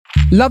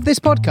Love this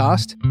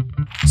podcast?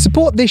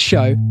 Support this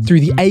show through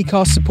the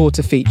Acast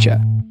supporter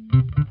feature.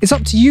 It's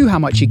up to you how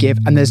much you give,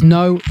 and there's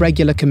no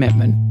regular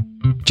commitment.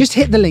 Just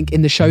hit the link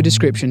in the show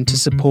description to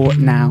support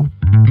now.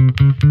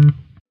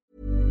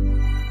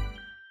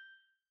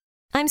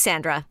 I'm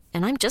Sandra,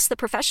 and I'm just the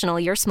professional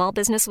your small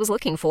business was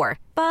looking for.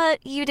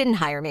 But you didn't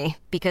hire me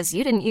because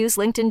you didn't use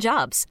LinkedIn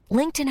Jobs.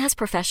 LinkedIn has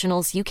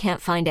professionals you can't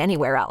find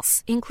anywhere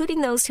else, including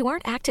those who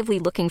aren't actively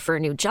looking for a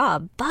new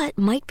job, but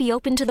might be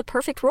open to the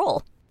perfect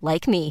role,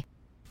 like me.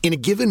 In a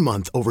given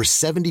month, over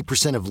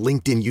 70% of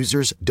LinkedIn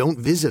users don't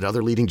visit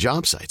other leading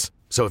job sites.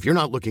 So if you're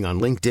not looking on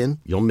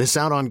LinkedIn, you'll miss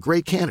out on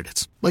great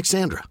candidates like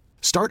Sandra.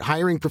 Start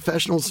hiring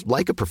professionals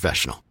like a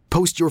professional.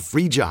 Post your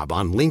free job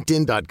on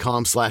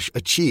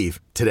linkedin.com/achieve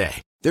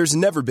today. There's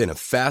never been a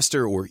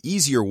faster or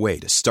easier way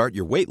to start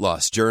your weight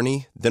loss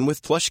journey than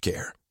with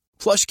PlushCare.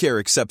 PlushCare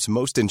accepts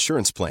most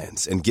insurance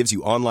plans and gives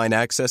you online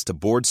access to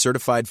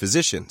board-certified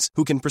physicians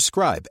who can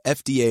prescribe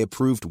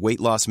FDA-approved weight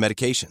loss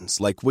medications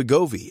like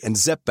Wegovy and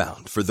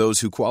Zepbound for those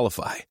who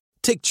qualify.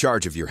 Take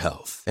charge of your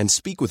health and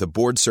speak with a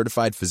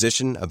board-certified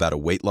physician about a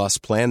weight loss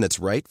plan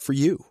that's right for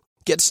you.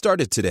 Get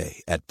started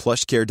today at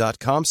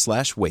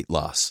plushcare.com/weight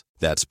loss.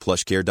 That's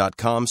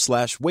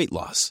plushcare.com/weight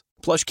loss.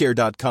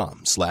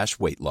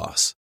 plushcare.com/weight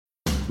loss.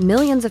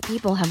 Millions of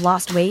people have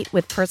lost weight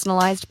with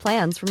personalized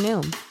plans from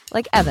Noom.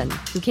 Like Evan,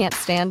 who can't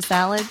stand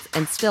salads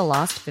and still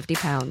lost 50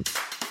 pounds.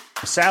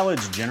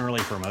 Salads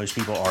generally for most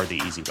people are the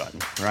easy button,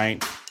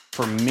 right?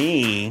 For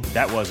me,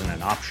 that wasn't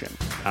an option.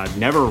 I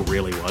never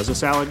really was a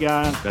salad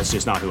guy. That's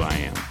just not who I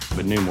am.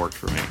 But Noom worked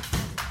for me.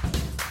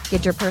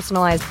 Get your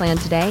personalized plan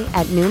today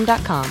at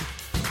Noom.com.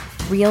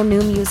 Real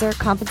Noom user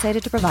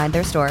compensated to provide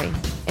their story.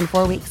 In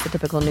 4 weeks, the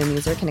typical Noom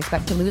user can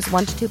expect to lose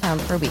 1 to 2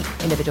 pounds per week.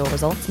 Individual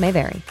results may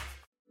vary.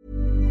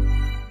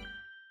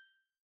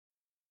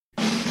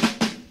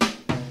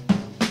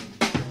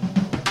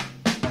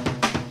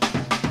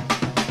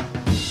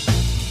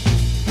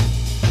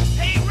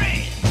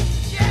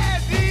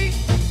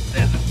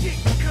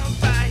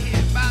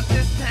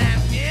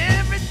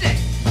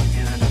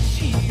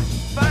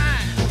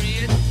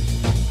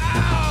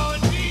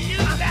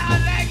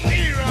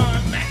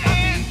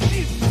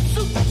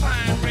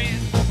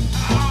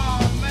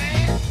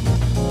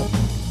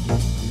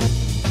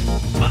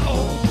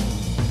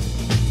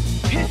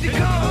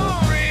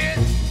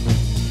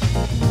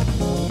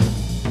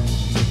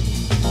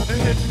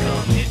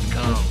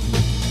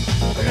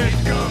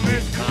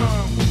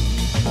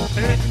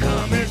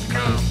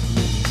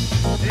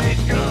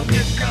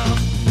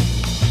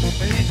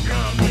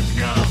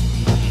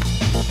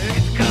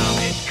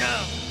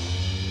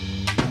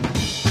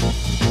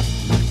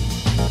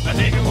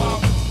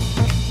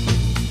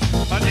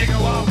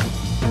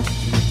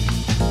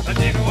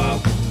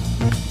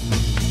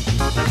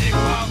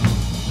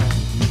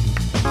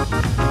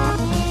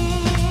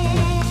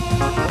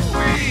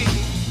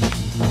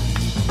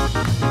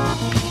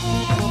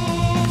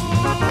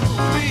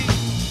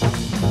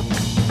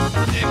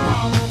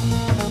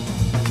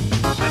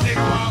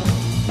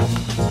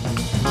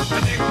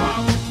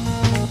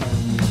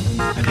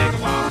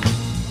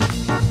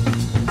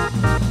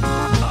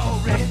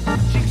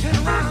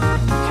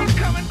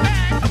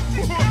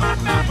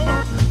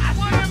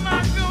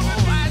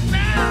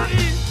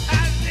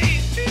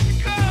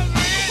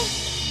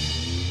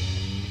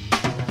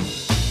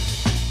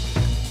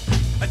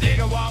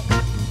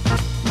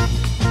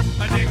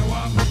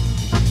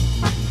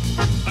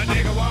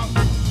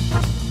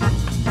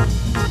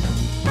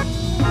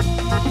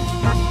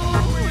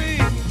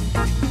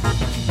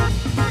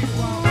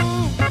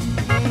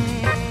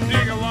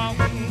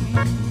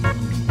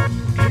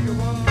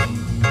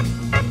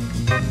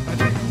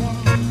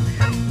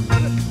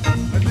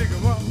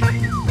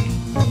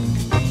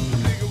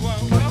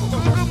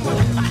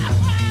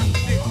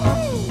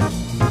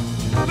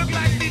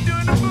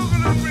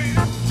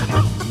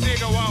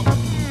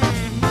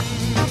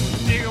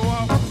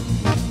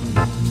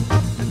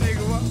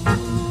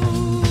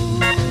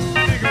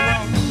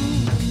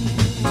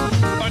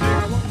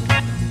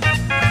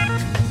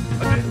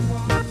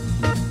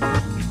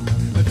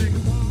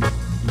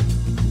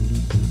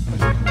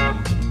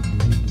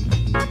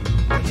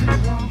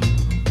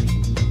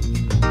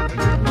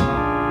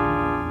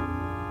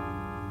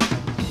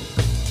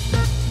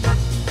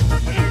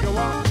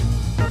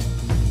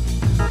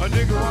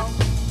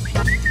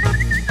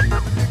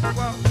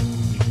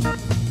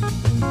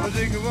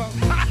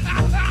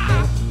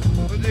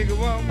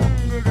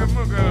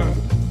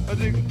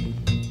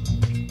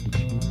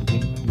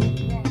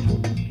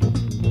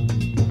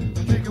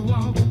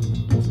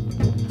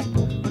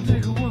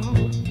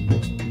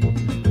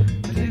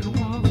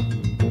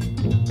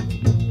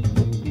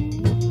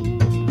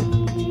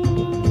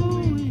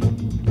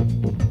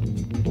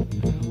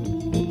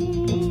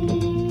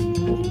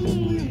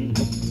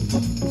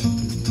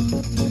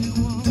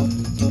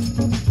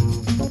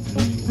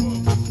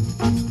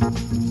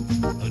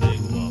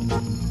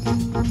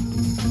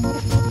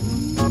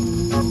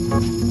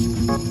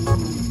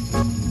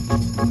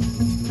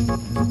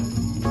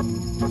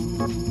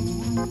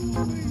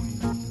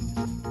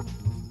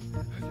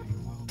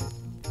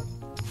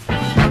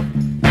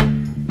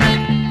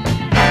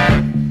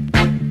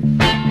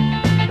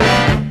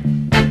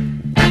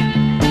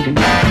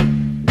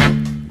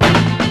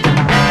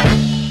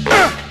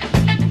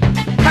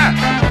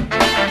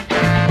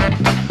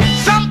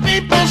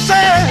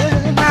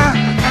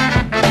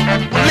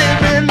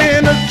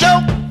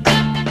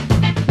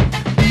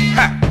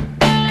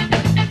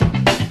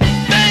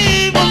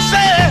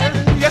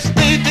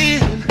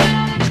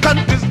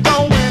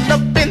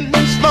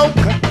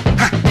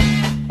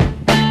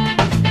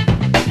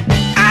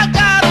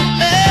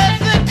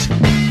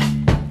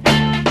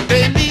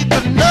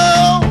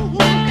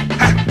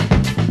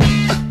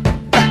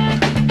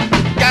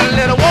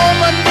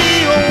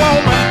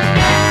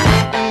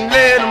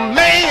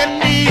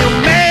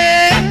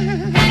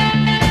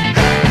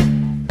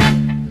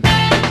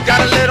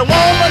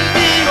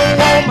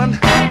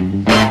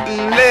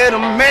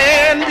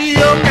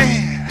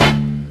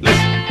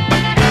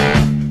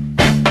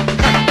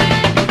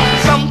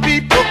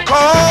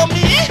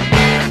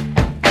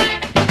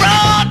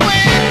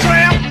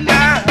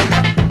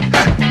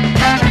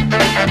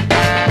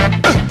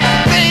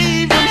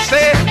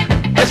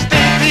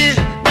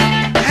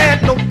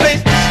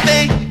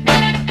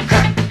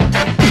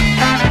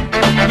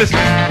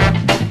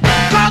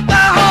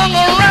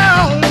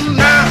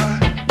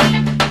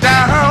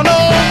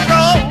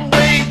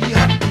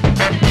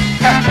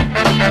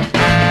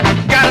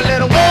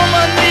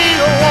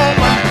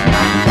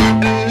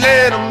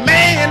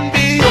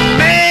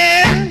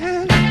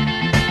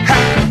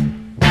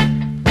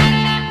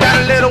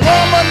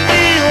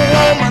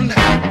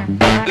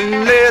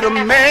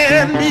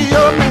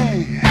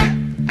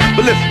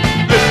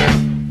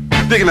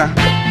 Dig it now.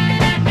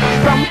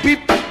 Some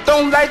people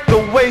don't like the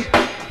way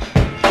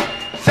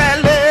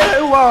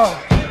Sally was.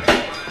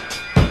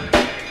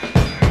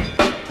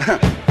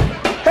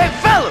 Hey,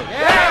 fellas.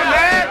 Yeah,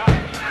 man.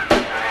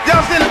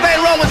 Y'all see anything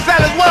wrong with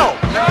Sally's walk?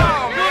 No,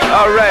 man.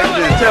 All right,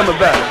 then. Tell me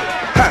about it.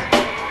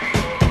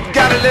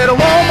 Gotta let a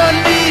woman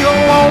be a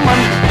woman.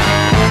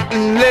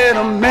 Let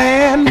a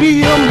man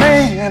be a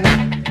man.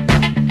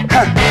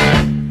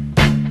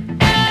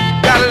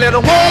 Gotta let a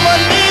woman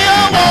be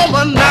a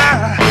woman now.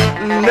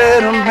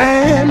 Let a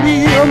man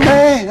be a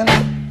man.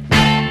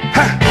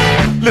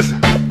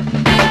 Listen.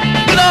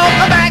 You know,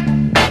 come back.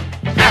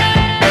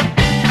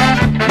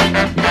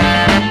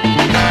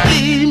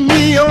 Leave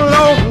me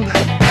alone.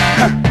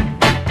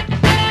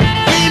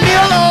 Leave me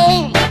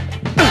alone.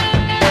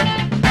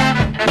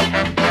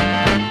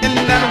 And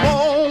that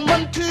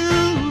woman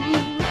too.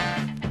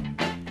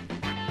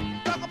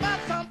 Talk about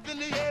something,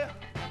 yeah.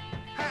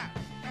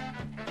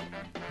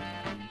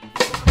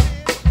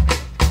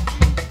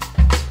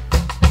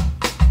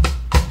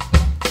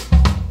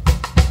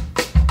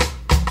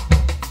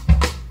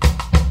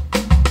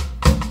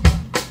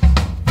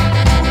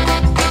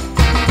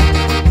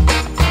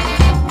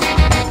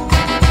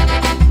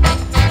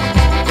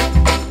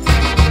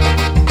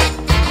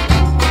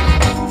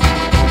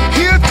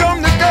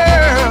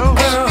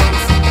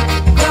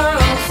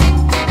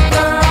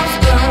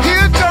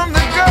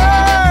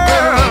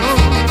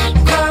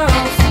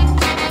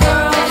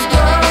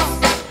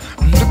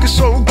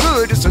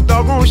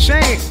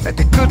 Shame that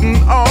they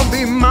couldn't all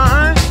be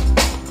mine.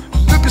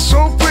 Looking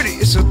so pretty,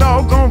 it's a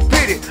doggone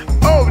pity.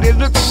 Oh, they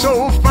look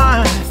so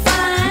fine.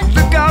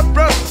 Look out,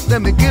 brother,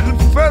 let me get a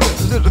little further,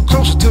 a little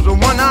closer to the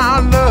one I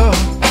love.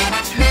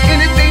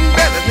 Anything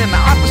better than the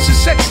opposite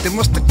sex, they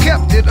must have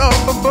kept it up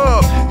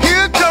above.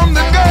 Here come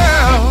the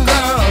girls.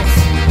 Girls,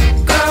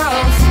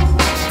 girls,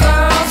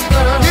 girls,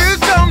 girls. Here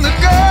come the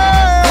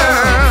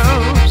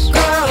girls.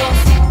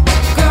 Girls,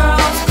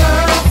 girls,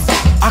 girls.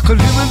 I could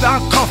live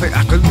without coffee,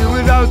 I could live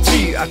without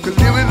tea, I could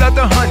live without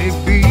the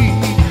honeybee.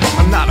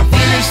 I'm not a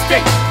finished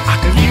steak, I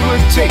could leave a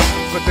take,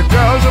 but the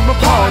girls are a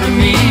part of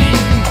me.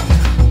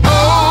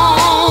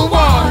 Oh,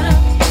 water,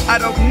 I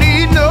don't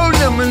need no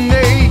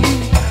lemonade,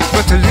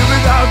 but to live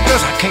without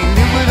dust, I can't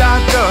live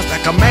without dust,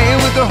 like a man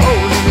with a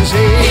hole in his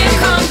head. Here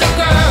come the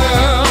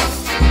girls.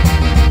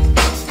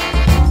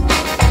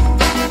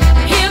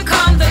 Here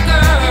come the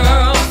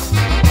girls.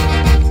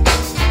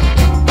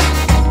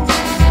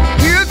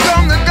 Here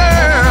come the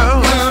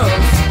girls.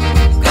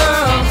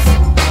 Girls,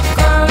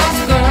 girls,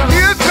 girls.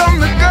 Here come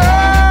the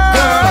girls.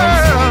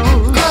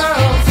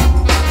 Girls,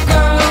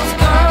 girls,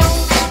 girls.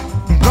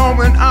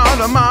 Going out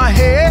of my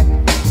head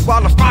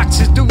while the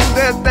foxes do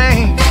their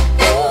thing.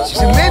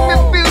 She made me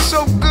feel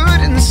so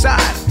good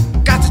inside.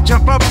 Got to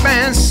jump up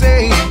and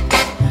say,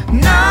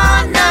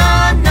 na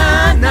na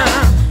na na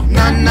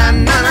na na na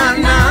na na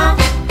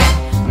na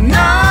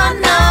na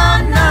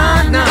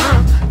na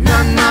na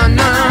na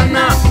na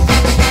na.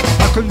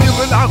 I could live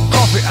without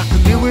coffee, I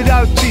could live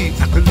without tea,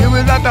 I could live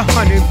without the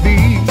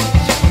honeybee.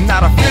 I'm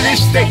not a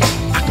finished steak,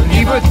 I could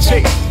leave a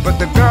take, but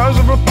the girls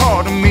are a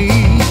part of me.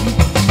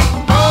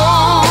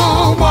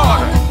 Oh,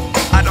 water,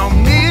 I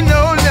don't need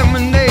no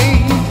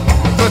lemonade,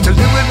 but to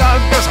live without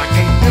dust, I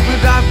can't live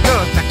without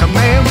dust, like a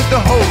man with a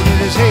hole in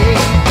his head.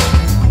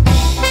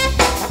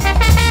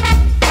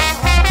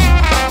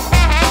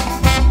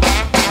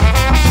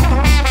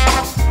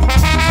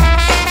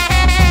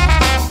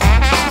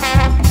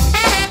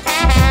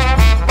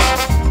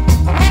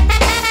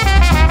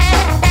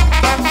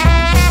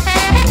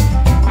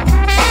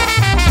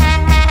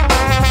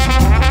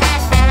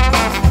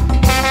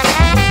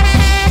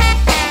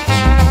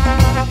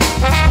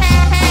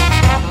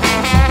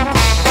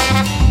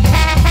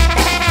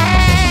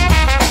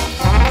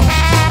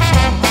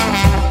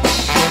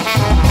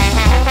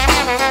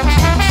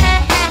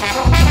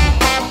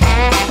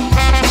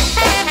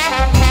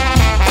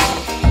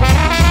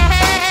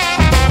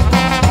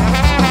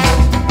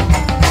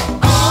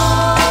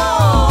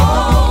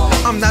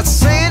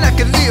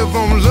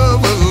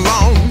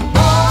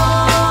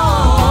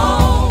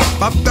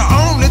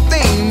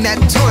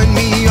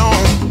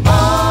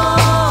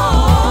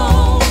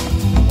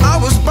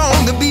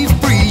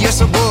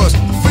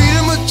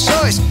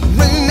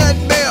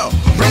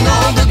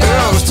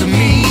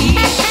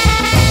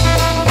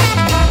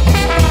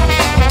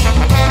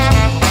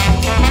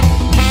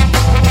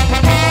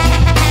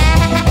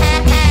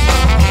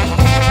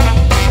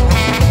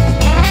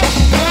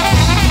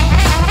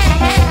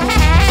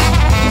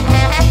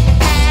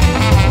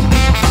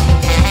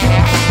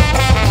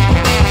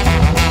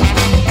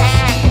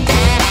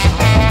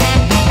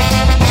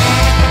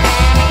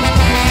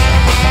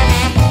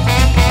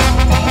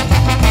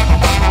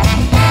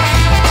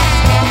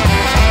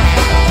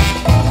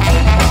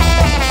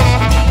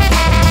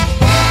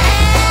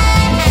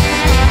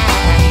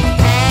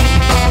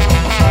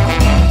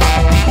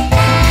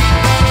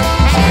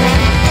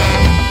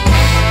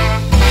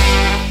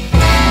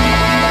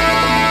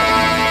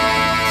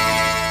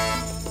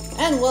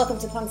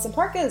 Punks and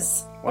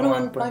Parkas,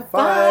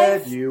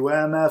 101.5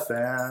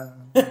 UMFM.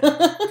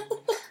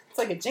 It's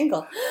like a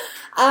jingle.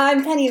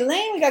 I'm Penny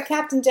Lane. We got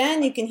Captain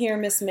Dan. You can hear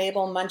Miss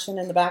Mabel munching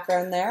in the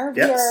background there.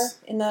 We are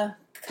in the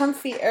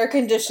comfy,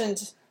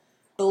 air-conditioned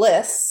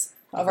bliss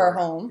of our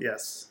home.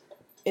 Yes.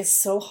 It's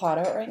so hot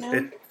out right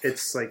now.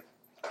 It's like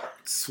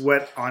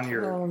sweat on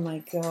your oh my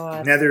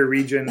God. nether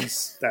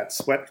regions, that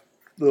sweat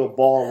little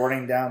ball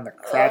running down the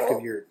crack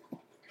of your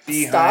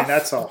behind. Stuff.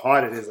 That's how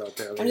hot it is out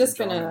there. I'm just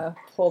going to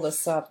pull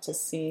this up to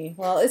see.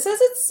 Well, it says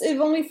it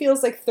only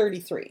feels like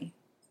 33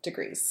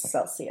 degrees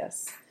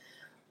Celsius,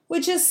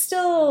 which is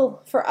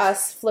still, for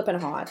us, flipping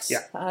hot.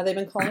 Yeah. They've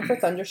been calling for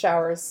thunder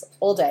showers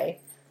all day.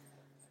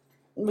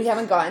 We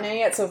haven't gotten any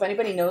yet, so if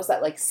anybody knows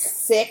that like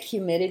sick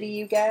humidity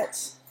you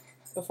get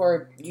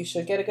before you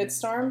should get a good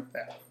storm,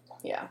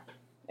 yeah,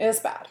 it's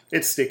bad.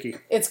 It's sticky.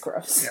 It's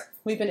gross. Yeah.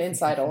 We've been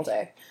inside all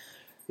day.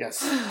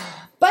 Yes.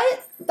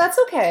 But that's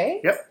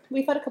okay. Yep.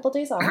 We've had a couple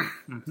days off.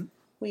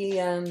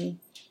 We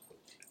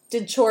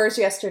did chores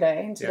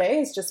yesterday, and today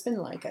has just been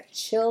like a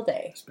chill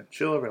day. It's been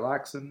chill,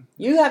 relaxing.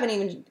 You haven't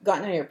even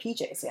gotten out of your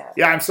PJs yet.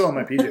 Yeah, I'm still in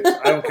my PJs.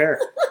 I don't care.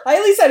 I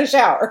at least had a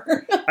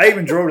shower. I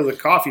even drove to the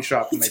coffee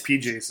shop in my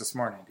PJs this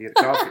morning to get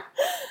a coffee.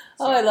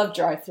 So. Oh, I love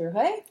drive-thru,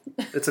 hey?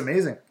 It's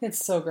amazing.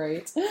 It's so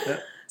great. Yeah.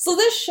 So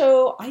this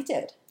show, I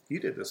did. You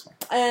did this one.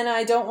 And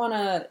I don't want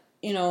to,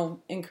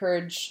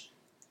 encourage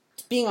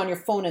being on your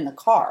phone in the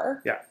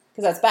car. Yeah.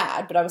 Because that's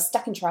bad, but I was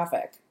stuck in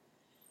traffic.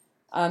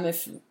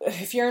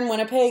 If you're in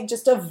Winnipeg,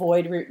 just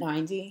avoid Route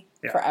 90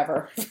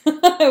 forever.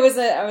 There's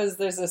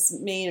this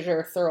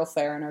major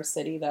thoroughfare in our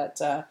city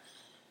that,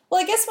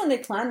 I guess when they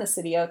planned the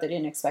city out, they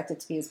didn't expect it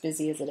to be as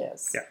busy as it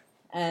is. Yeah.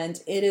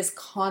 And it is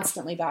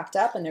constantly backed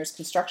up, and there's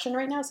construction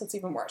right now, so it's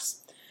even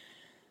worse.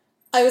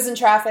 I was in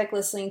traffic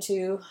listening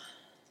to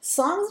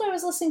songs that I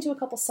was listening to a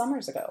couple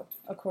summers ago,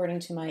 according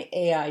to my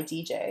AI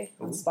DJ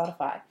on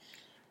Spotify.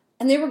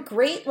 And they were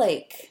great,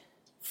 like,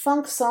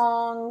 funk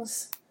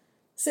songs,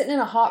 sitting in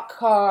a hot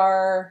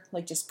car,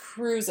 like, just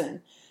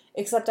cruising.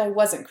 Except I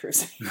wasn't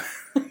cruising.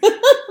 But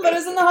I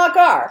was in the hot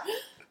car.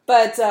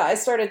 But I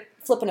started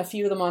flipping a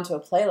few of them onto a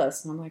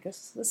playlist, and I'm like,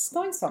 this is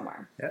going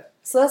somewhere. Yeah.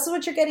 So that's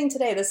what you're getting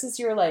today. This is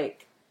your,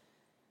 like,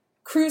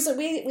 cruise.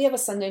 We have a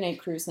Sunday night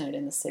cruise night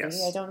in the city.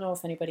 Yes. I don't know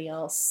if anybody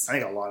else I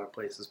think a lot of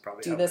places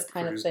probably do have this a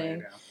kind of cruise thing.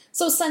 night now.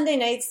 So Sunday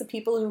nights, the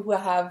people who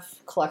have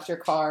collector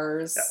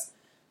cars,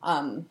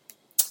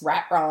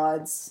 rat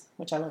rods,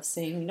 which I love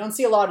seeing. You don't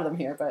see a lot of them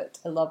here, but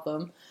I love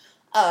them.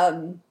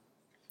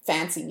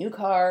 Fancy new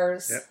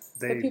cars. Yep.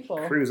 They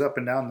cruise up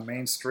and down the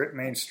main street,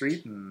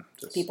 and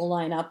just people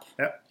line up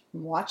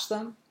and watch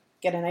them,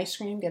 get an ice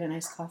cream, get a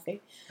nice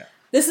coffee. Yeah.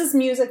 This is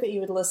music that you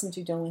would listen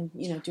to doing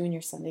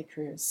your Sunday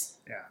cruise.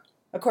 Yeah.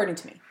 According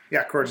to me.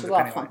 Yeah, according to a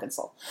lot of Penny funk and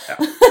soul. Yeah.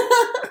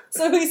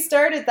 So we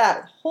started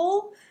that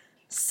whole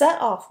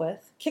set off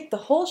with, kicked the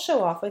whole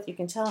show off with, you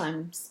can tell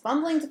I'm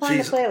fumbling to find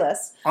the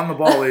playlist. On the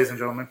ball, ladies and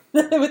gentlemen.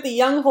 With the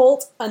Young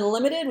Holt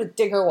Unlimited with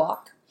Dig Her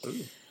Walk.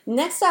 Ooh.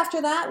 Next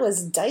after that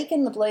was Dyke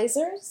and the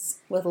Blazers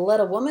with Let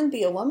a Woman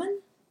Be a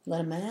Woman,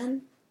 Let a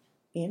Man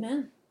Be a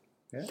Man.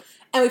 Yeah.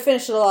 And we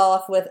finished it all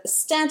off with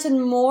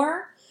Stanton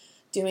Moore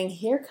doing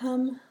Here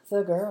Come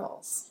the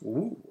Girls.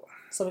 Ooh.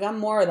 So we got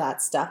more of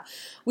that stuff.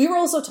 We were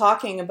also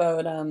talking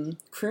about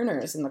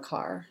crooners in the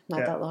car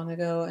not that long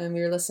ago, and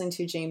we were listening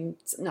to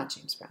not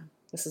James Brown.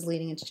 This is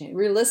leading into James.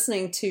 We were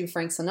listening to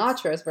Frank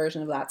Sinatra's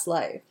version of That's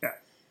Life. Yeah.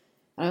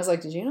 And I was like,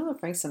 did you know that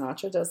Frank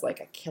Sinatra does like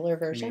a killer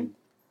version?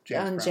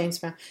 James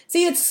Brown.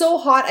 See, it's so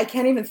hot, I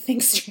can't even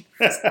think straight.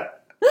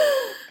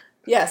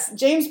 Yes,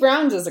 James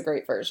Brown does a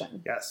great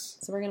version. Yes.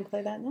 So we're going to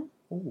play that now?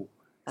 Ooh.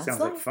 That's Sounds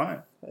like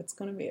fun. It's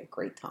going to be a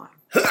great time.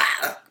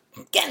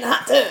 Get in the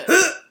hot tub.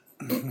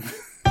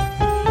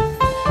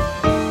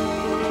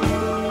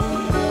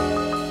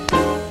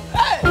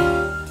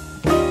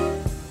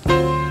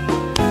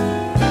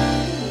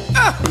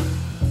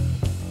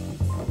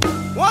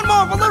 One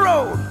more for the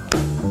road.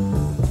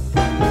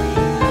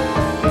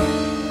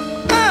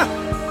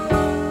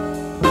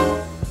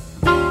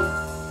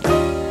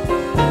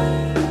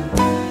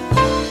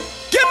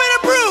 Give me the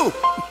brew.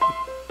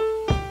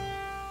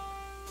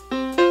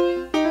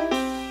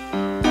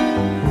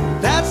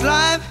 That's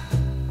life.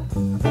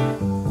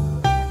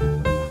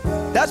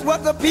 That's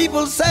what the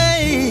people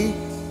say.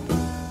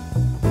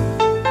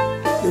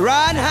 You're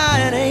riding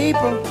high in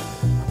April,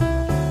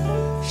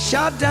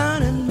 shot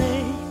down in May.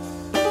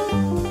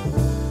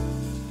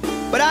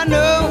 But I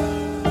know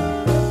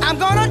I'm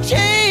gonna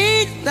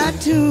change that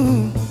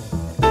tune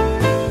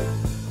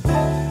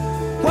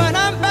when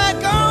I'm back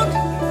on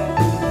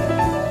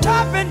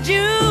top in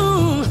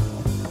June.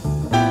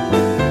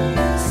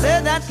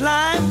 Said that's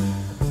life.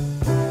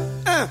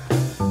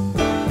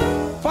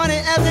 Funny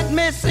as it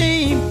may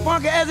seem,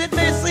 funky as it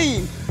may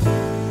seem,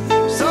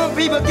 some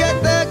people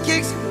get their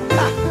kicks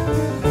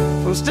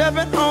from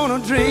stepping on a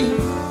dream.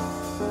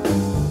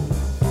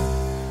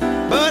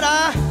 But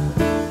I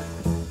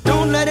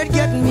don't let it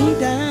get me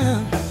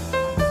down,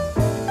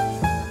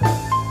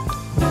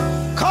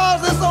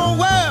 'cause this old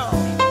world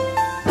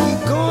keep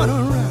going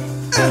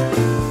around.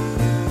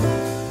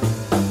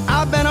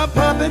 I've been a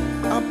puppet,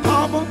 a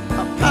pauper,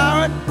 a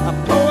pirate, a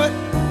poet,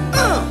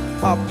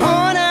 a punk.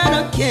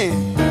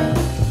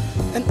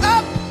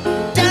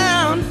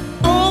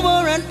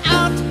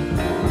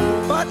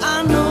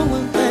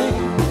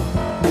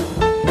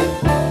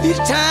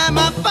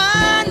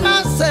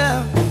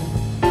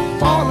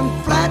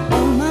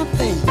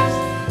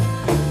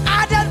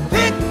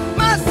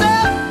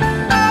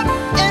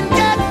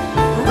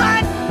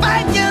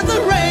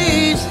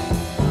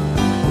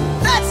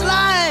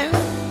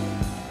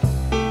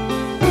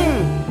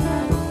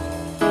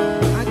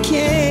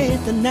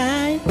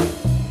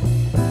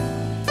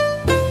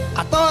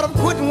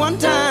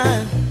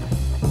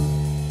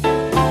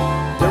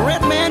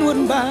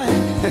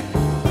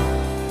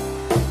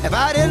 if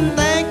I didn't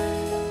think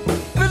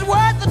it was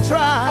worth the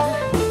try.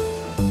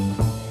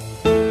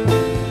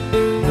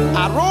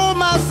 I rolled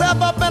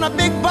myself up in a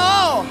big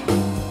ball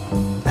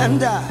and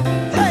died.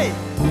 Hey,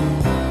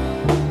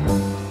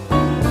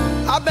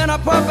 I've been a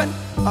puppet,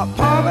 a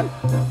puppet,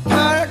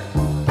 pirate,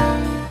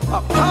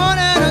 a pawn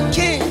and a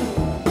king,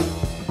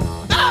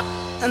 up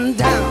and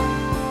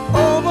down,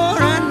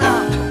 over and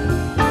out.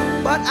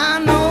 But I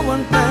know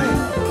one thing,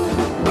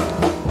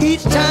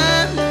 each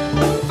time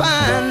I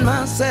find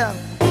myself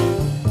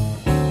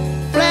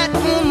flat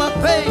on my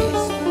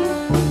face,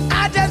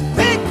 I just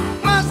pick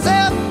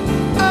myself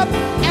up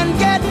and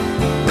get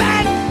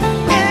back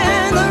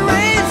in the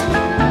race.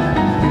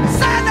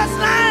 Side the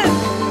slide,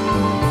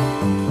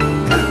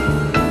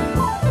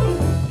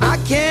 I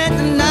can't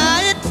deny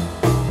it.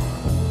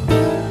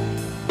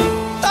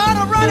 Thought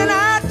of running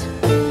out,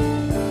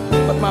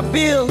 but my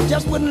bill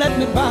just wouldn't let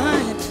me buy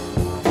it.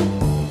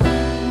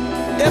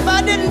 If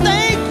I didn't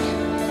think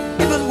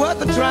it was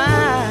worth a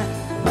try,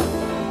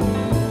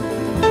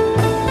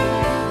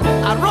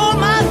 I rolled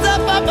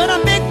myself up in a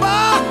big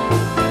ball.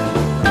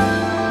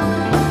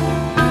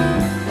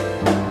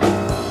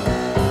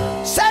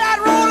 Said I'd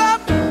roll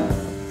up,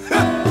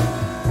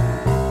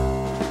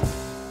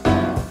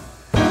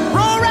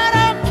 roll right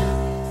up.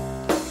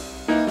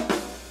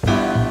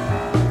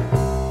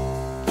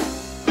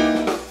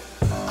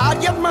 I'd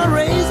get my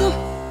razor,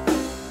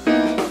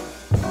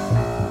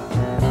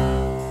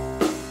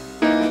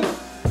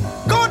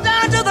 go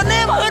down to the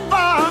neighborhood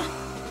bar.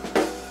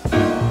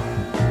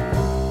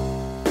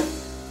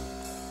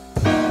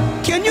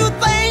 Can you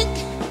think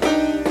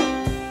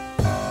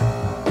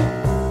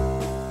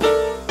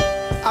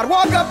I'd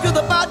walk up to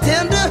the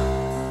bartender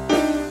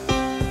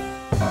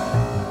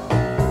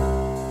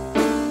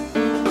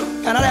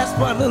and I'd ask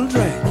for a little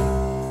drink?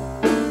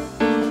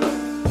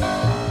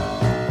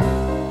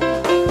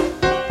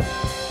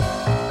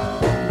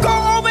 Go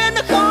over in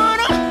the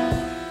corner,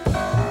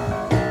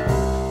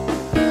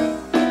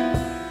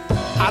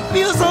 I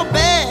feel so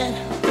bad,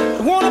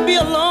 I wanna be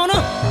a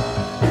loner.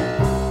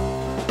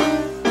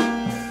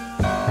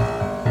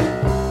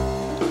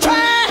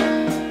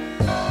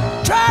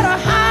 Try to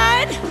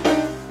hide,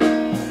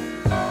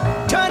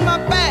 turn my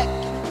back,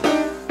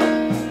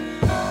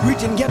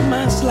 reach and get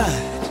my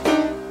slide.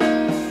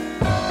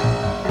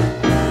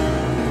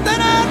 Then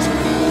I'd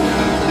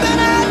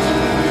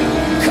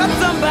cut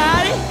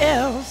somebody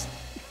else.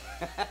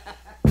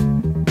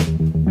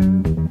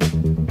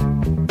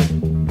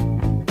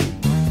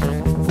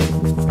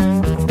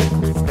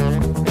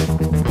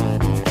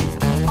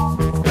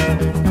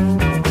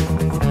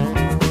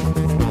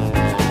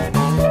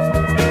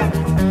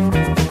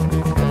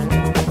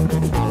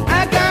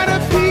 I got a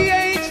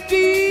PhD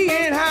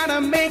in how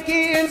to make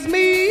ends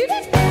meet.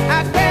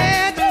 I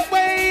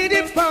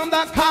graduated from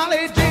the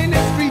college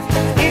industry.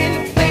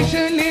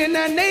 Inflation in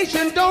the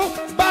nation don't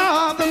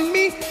bother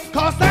me,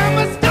 'cause I'm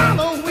a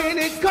scholar when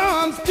it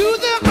comes to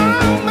the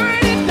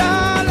almighty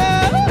dollar.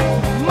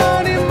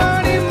 Money,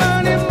 money,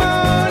 money,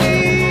 money.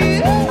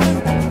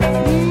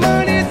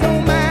 Money's on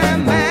my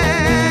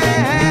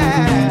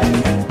mind.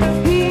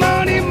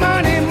 Money,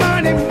 money,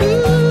 money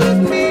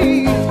moves me.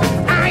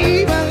 I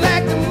even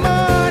like the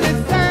money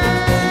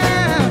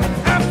sign.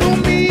 I'm for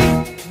me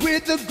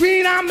with the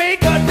green. I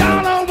make a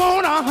dollar,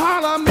 wanna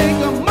holler, make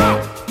a mop,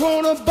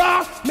 wanna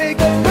bar, make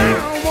a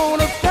pound,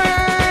 wanna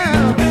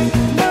frown.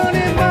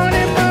 Money,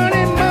 money,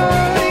 money,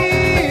 money.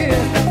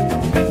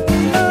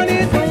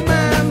 Money's on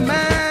my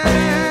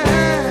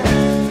mind.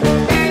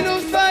 Ain't no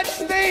such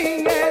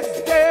thing as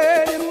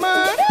dirty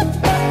money.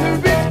 The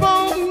rich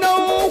folk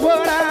know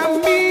what I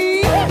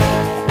mean.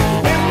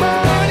 And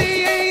money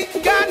ain't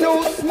got no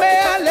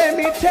smell, let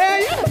me tell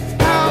you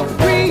how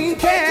green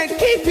can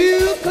keep you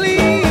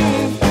clean.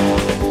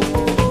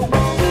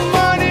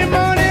 Money,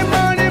 money,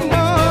 money,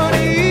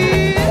 money.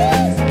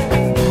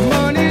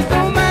 Money's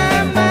on my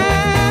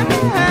mind.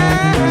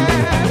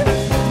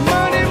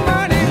 Money,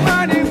 money,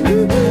 money,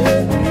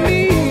 me.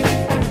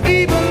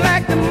 Even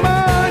like the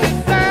money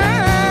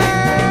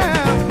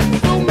sound.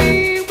 So me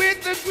with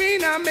the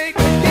green, I make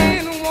a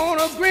 10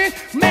 wanna grin,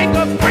 make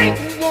a frank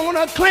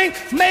wanna clank,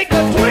 make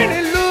a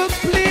 20 look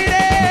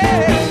pretty.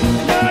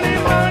 Money,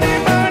 money,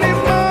 money,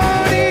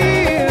 money.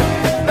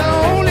 The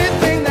only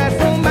thing that's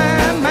on my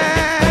mind.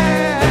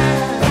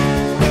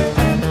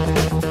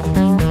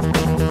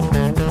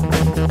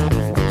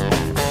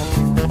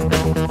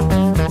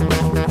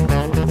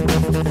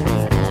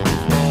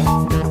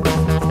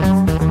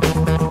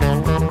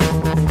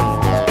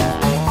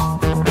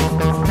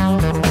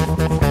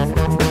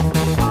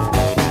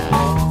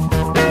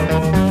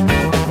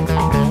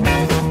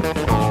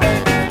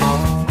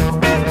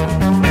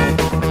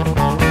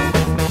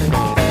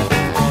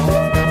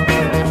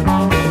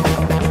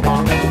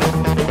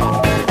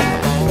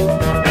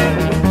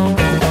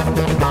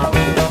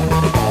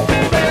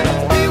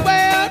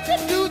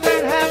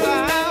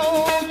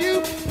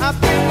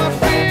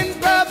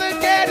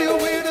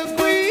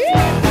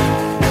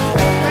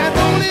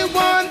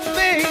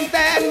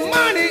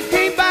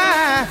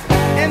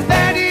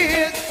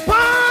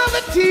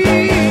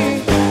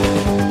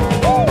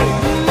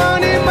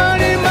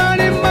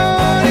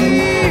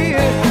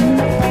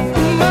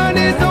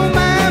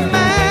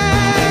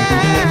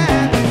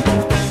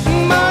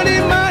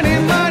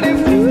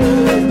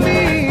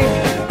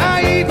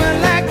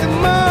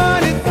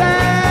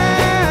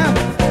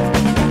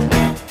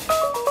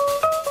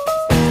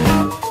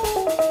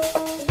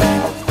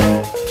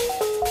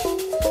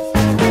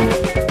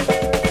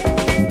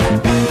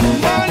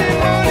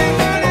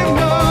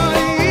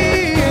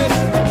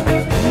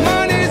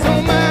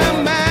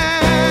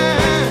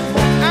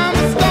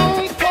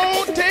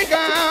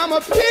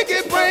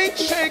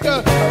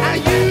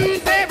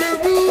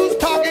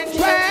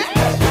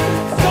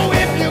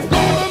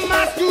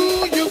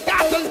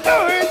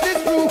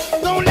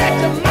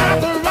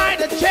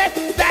 check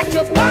that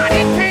your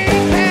body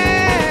can't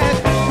pass.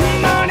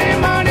 Money,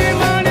 money,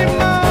 money,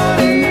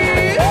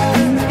 money.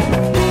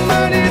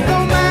 Money's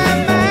on my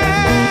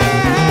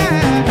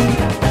mind.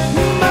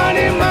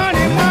 Money,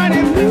 money,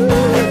 money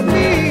moves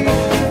me.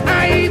 I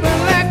even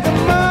like the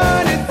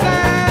money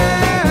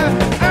sign.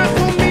 As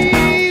for me,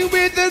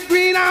 with the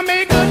green, I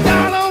make a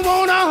dollar,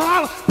 wanna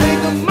holler.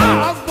 Make a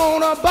Mars,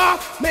 wanna bar.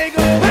 Make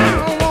a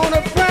pound,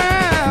 wanna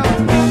frown.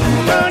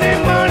 Money,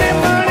 money,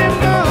 money,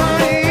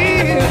 money.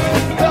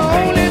 The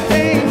only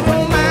thing's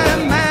on my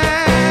mind.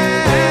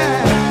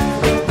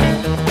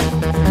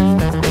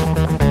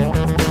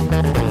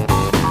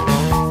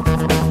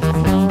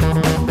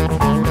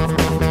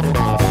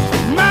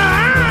 My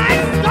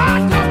eyes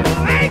start to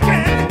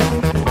blinking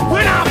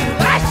when I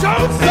flash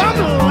on some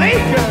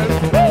Lakers.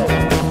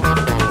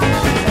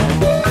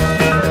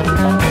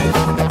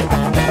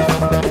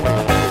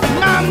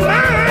 My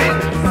mind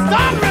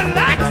start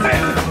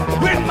relaxing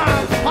when my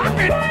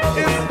pocket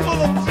is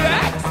full of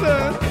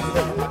Jackson.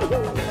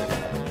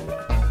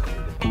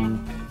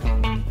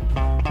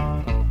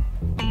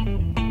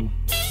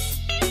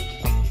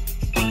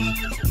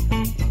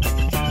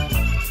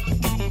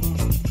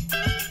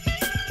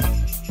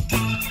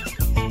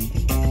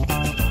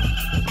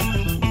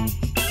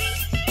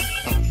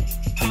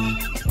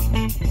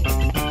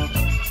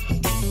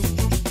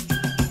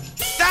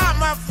 Stop,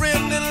 my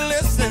friend, and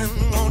listen.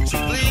 Won't you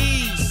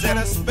please set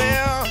a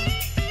spell?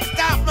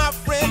 Stop, my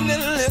friend,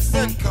 and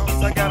listen,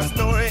 'cause I got a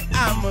story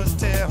I must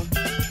tell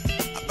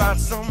about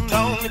some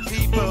lonely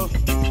people,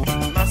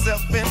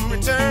 myself in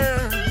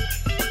return,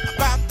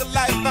 about the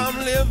life I'm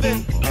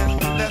living and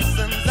the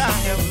lessons I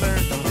have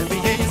learned. Let me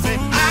hear you say,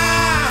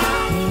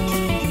 I'm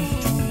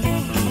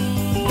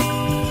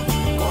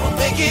gonna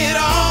make it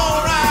all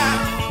right.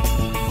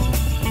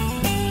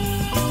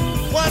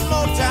 One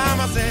more time,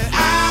 I said,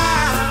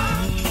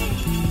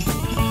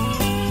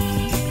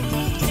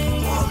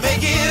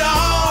 make it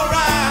all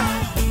right.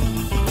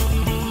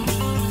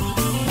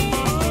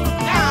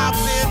 I've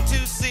been to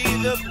see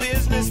the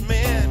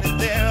businessmen at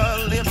their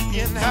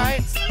Olympian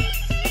heights.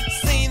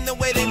 Seen the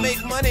way they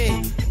make money.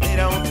 They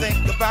don't think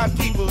about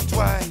people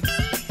twice.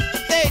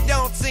 They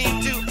don't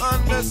seem to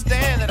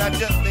understand that I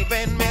just ain't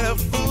been made a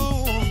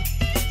fool.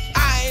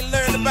 I ain't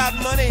learned about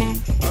money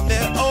from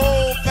their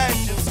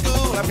old-fashioned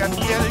school. I've got to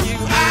tell you,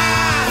 I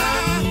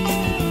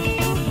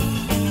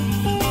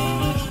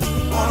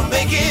wanna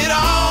make it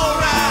all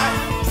right.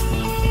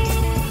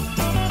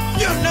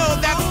 You know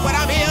that's what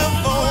I'm here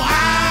for.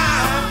 I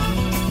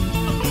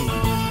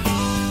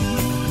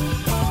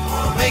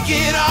wanna make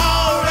it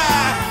all right.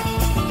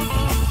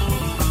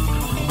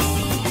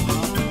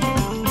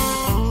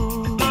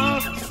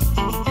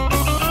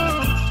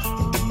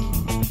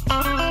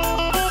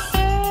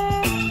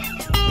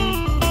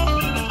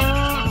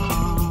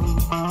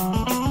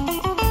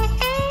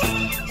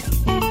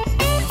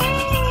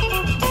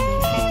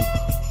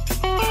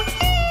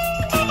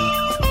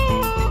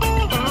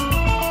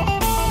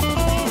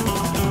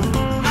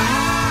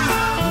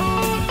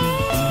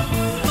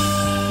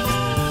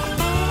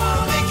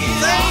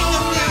 Sing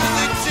the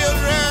music,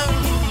 children.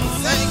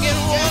 Sing it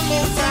one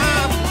more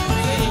time.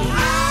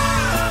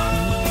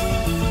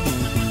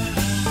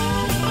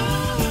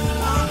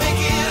 Wanna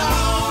make it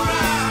all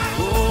right.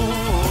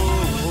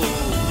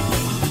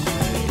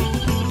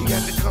 You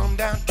got to come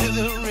down to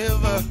the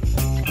river,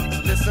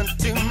 listen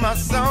to my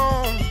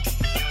song.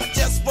 I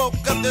just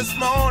woke up this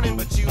morning,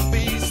 but you'll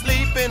be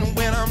sleeping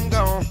when I'm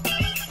gone.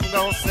 I'm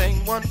gonna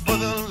sing one for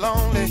the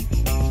lonely,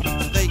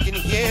 so they can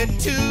hear it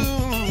too.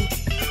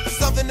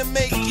 Something to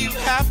make you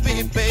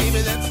happy,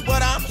 baby. That's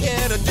what I'm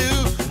here to do.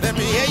 Let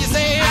me hear you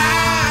say, I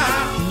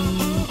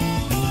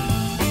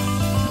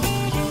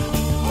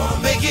wanna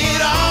make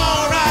it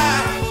all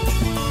right.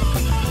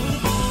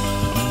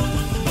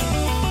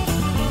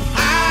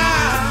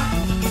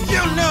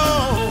 You know,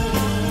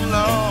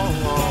 Lord,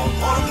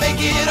 wanna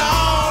make it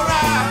all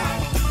right.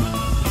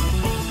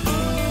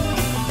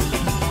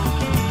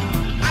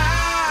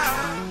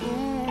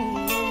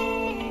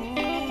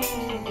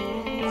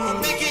 Wanna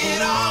make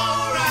it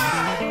all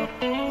right.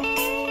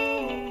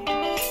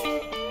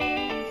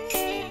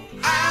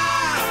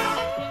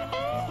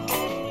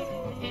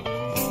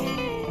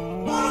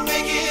 Wanna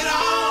make it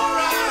all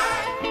right.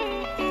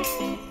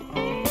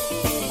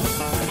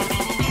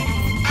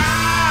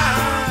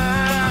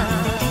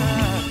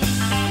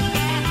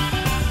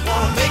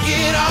 Wanna make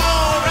it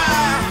all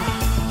right.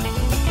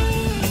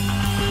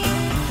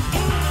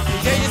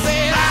 Yeah, you say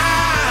I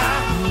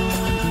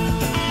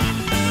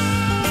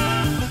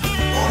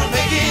wanna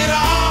make it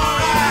all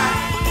right.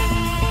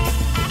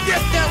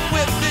 Get down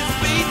with this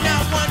beat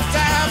now one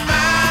time. I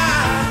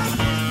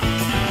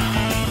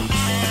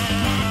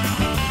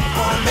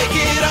wanna make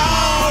it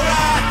all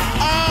right,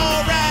 all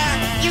right.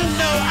 You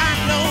know, I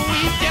know we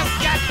just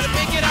got to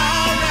make it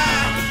all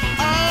right,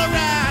 all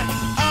right,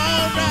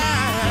 all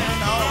right,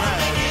 all right.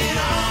 Make it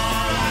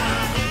all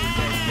right.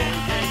 Yeah,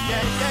 yeah,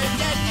 yeah,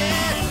 yeah, yeah,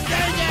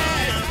 yeah,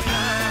 yeah.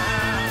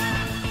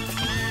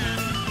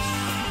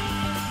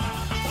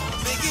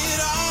 Make it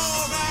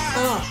all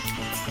right.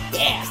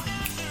 Yeah.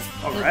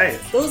 All right.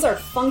 Those are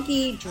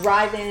funky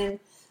drive-in,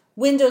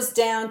 windows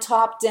down,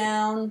 top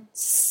down,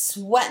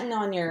 sweating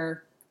on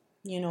your,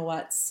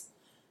 you-know-whats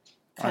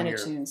kind of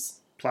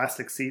tunes.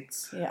 Plastic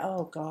seats. Yeah,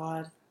 oh,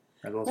 God.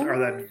 Are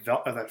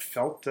that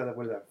felt,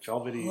 what is that,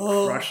 velvety,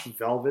 crushed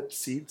velvet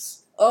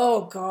seats?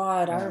 Oh,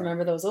 God, I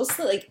remember those. Those,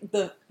 like,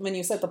 when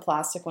you said the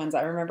plastic ones,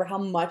 I remember how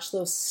much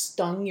those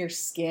stung your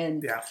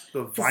skin. Yeah,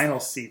 the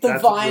vinyl seat. The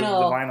That's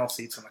vinyl. The vinyl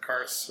seats in the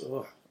cars.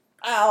 Ugh.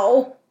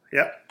 Ow.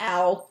 Yep.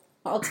 Ow.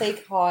 I'll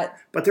take hot.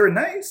 But they're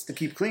nice to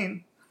keep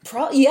clean.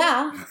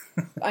 Yeah.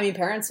 I mean,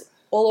 parents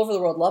all over the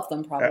world love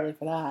them probably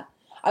for that.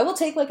 I will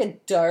take like a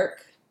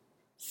dark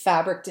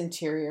fabric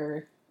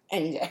interior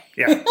any day.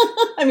 Yeah.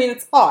 I mean,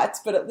 it's hot,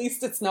 but at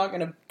least it's not going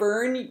to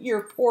burn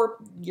your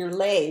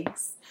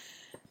legs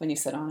when you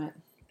sit on it.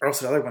 Or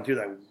also the other one too,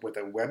 that with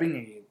the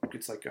webbing,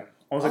 it's like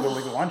almost like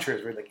a lawn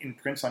chairs where it like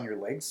imprints on your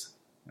legs,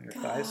 on your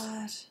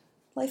thighs.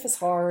 Life is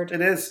hard.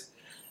 It is.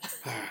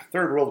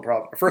 Third world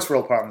problem. First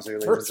world problems here,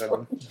 ladies and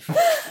gentlemen.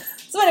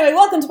 So anyway,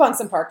 welcome to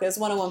Punks and Parkas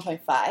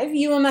 101.5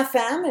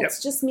 UMFM.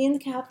 It's just me and the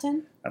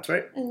captain. That's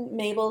right. And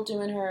Mabel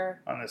doing her...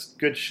 On this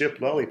good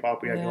ship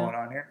lollipop we got going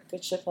on here.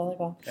 Good ship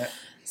lollipop. Yeah.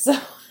 So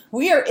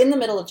we are in the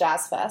middle of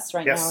Jazz Fest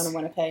right now in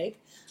Winnipeg.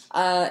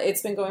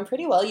 It's been going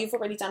pretty well. You've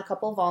already done a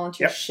couple of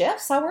volunteer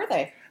shifts. How were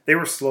they? They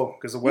were slow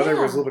because the weather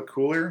was a little bit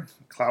cooler,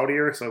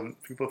 cloudier, so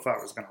people thought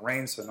it was going to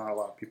rain, so not a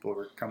lot of people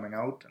were coming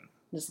out.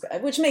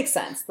 Which makes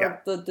sense.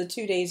 The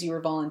 2 days you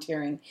were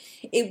volunteering,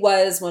 it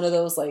was one of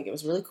those, like, it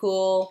was really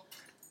cool,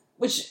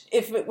 which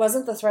if it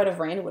wasn't the threat of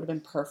rain, it would have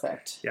been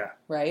perfect. Yeah.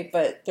 Right?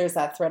 But there's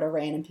that threat of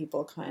rain and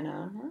people kind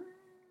of...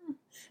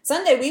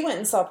 Sunday, we went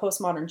and saw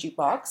Postmodern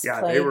Jukebox. Yeah,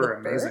 they were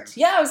amazing.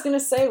 Yeah, I was going to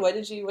say, what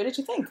did you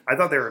think? I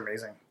thought they were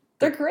amazing.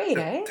 They're great,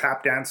 eh?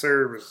 Tap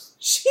dancer was...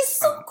 She's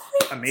so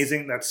great.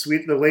 Amazing.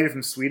 The lady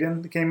from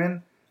Sweden that came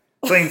in,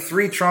 playing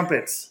 3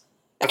 trumpets.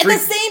 At the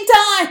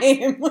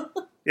same time!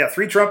 Yeah,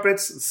 3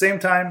 trumpets at the same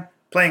time,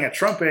 playing a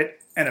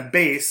trumpet and a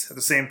bass at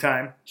the same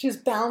time. She was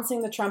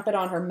balancing the trumpet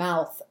on her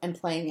mouth and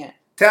playing it.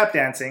 Tap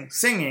dancing,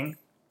 singing,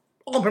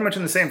 all pretty much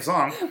in the same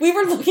song. We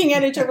were looking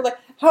at each other like,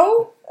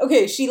 how?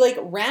 Okay, she like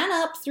ran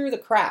up through the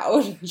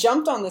crowd,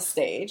 jumped on the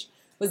stage,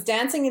 was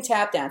dancing and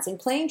tap dancing,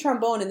 playing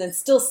trombone, and then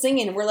still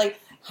singing. And we're like,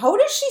 how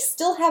does she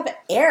still have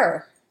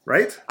air?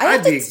 Right?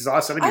 I'd be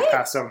exhausted. I'd be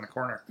passed out in the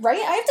corner.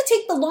 Right? I have to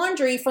take the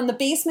laundry from the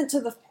basement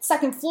to the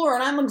second floor,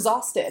 and I'm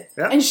exhausted.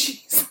 Yep. And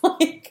she's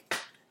like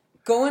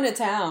going to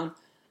town.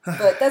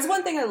 But that's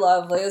one thing I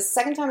love. Like, it's the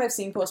second time I've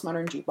seen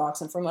Postmodern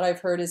Jukebox, and from what I've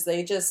heard is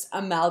they just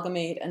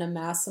amalgamate and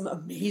amass some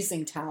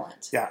amazing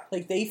talent. Yeah.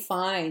 Like, they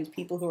find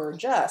people who are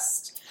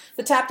just...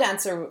 The tap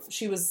dancer,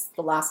 she was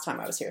the last time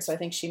I was here, so I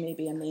think she may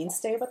be a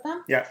mainstay with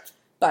them. Yeah.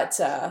 But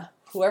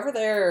whoever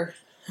their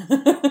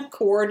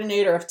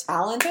coordinator of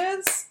talent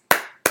is...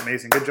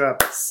 Amazing. Good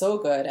job. So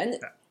good. And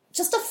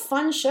just a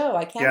fun show.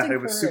 I can't encourage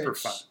it was super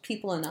fun.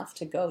 People enough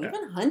to go.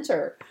 Even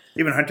Hunter.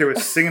 Even Hunter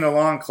was singing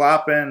along,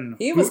 clapping,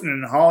 hooting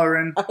and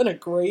hollering. Having a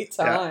great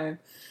time.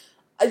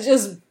 I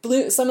just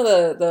blew... Some of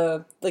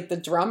the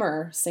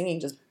drummer singing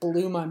just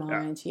blew my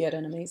mind. He had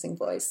an amazing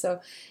voice. So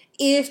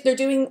if they're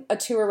doing a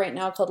tour right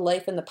now called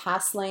Life in the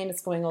Past Lane,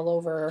 it's going all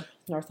over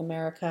North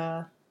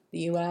America, the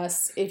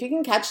U.S. If you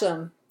can catch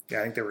them. Yeah,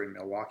 I think they were in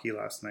Milwaukee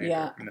last night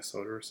or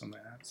Minnesota or something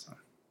like that. So.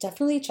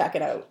 Definitely check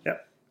it out.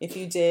 Yep. If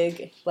you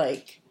dig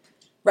like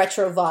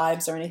retro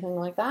vibes or anything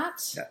like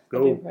that. Yeah,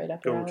 go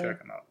check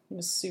them out. It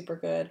was super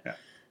good. Yeah.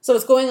 So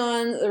it's going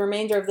on the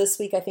remainder of this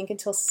week, I think,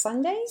 until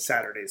Sunday?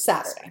 Saturday.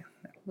 Yeah.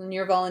 And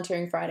you're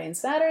volunteering Friday and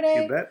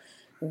Saturday. You bet.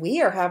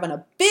 We are having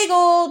a big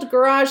old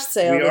garage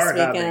sale this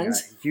weekend. We are having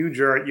a huge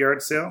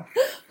yard sale.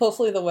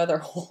 Hopefully the weather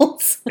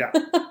holds. Yeah.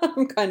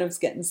 I'm kind of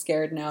getting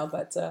scared now,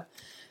 but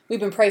we've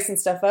been pricing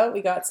stuff out.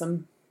 We got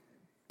some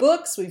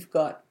books. We've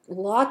got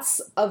lots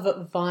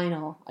of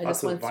vinyl. I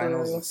just went through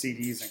vinyls and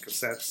CDs and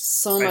cassettes.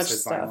 So much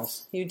stuff.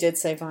 Vinyls. You did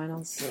say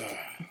vinyls.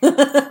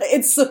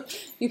 It's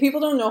you people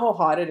don't know how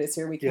hot it is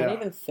here. We can't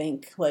even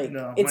think.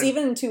 It's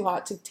even too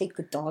hot to take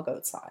the dog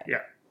outside.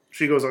 Yeah.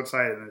 She goes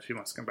outside and then she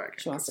wants to come back.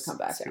 She wants to come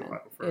back in.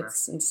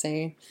 It's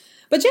insane.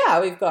 But yeah,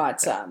 we've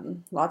got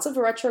lots of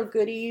retro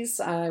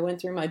goodies. I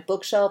went through my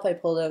bookshelf. I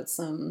pulled out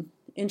some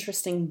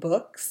interesting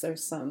books.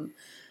 There's some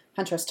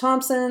Hunter S.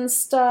 Thompson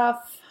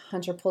stuff.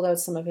 Hunter pulled out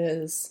some of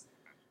his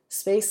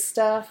space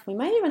stuff. We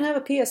might even have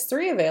a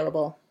PS3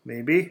 available.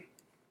 Maybe.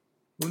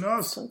 Who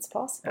knows? So it's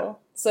possible. Yeah.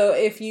 So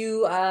if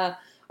you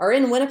are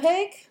in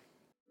Winnipeg...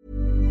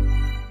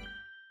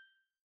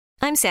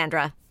 I'm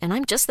Sandra, and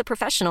I'm just the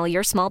professional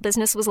your small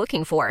business was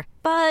looking for.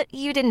 But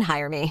you didn't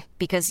hire me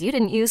because you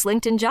didn't use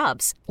LinkedIn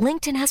Jobs.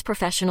 LinkedIn has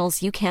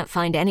professionals you can't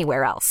find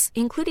anywhere else,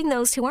 including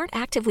those who aren't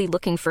actively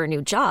looking for a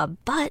new job,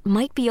 but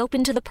might be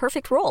open to the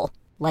perfect role,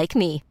 like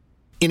me.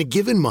 In a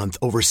given month,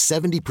 over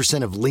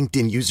 70% of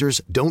LinkedIn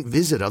users don't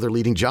visit other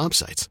leading job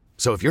sites.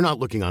 So if you're not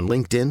looking on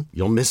LinkedIn,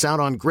 you'll miss out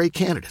on great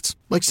candidates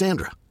like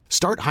Sandra.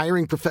 Start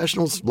hiring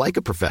professionals like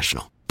a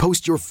professional.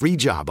 Post your free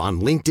job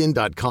on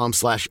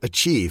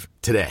linkedin.com/achieve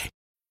today.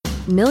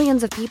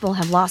 Millions of people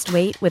have lost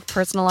weight with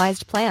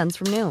personalized plans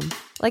from Noom.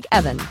 Like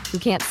Evan, who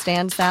can't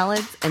stand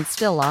salads and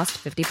still lost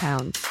 50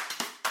 pounds.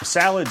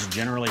 Salads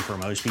generally for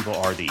most people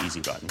are the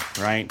easy button,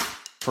 right?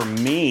 For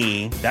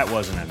me, that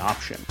wasn't an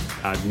option.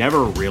 I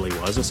never really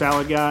was a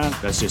salad guy.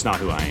 That's just not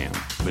who I am.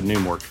 But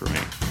Noom worked for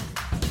me.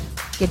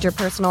 Get your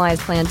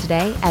personalized plan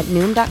today at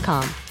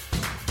Noom.com.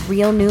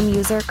 Real Noom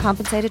user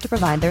compensated to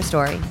provide their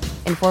story.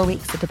 In 4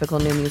 weeks, the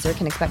typical Noom user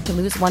can expect to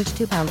lose 1 to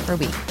 2 pounds per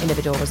week.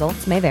 Individual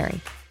results may vary.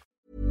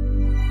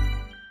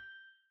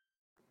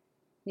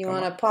 You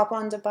want to pop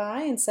on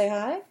Dubai and say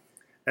hi?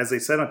 As they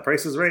said on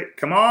Price is Right,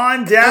 come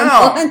on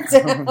down!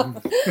 Come on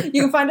down.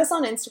 You can find us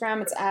on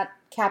Instagram. It's at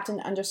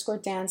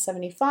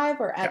Captain_Dan75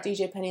 or at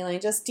DJ Penny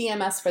Lane. Just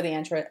DM us for the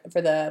entrance.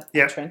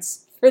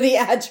 For the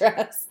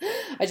address.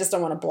 I just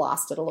don't want to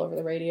blast it all over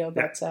the radio.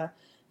 But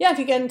if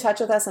you get in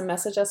touch with us and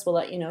message us, we'll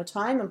let you know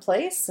time and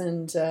place.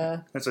 And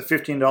That's a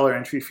 $15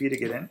 entry fee to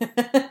get in.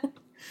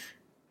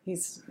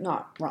 He's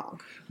not wrong.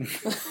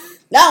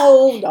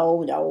 No.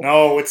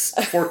 No, it's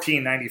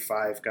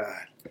 $14.95. God.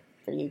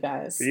 For you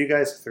guys. For you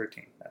guys,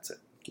 $13. That's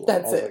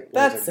it.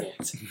 That's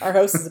it. Our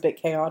house is a bit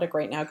chaotic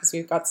right now because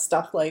we've got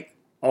stuff like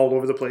all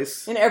over the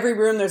place. In every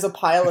room, there's a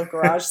pile of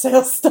garage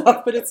sale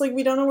stuff, but it's like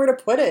we don't know where to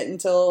put it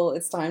until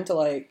it's time to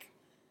like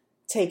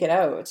take it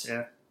out.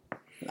 Yeah.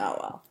 Oh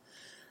well.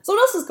 So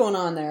what else is going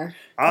on there?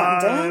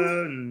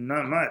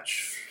 Not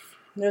much.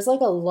 There's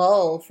like a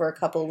lull for a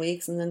couple of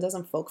weeks, and then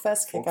doesn't Folk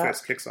Fest kick off? Folk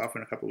Fest kicks off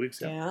in a couple of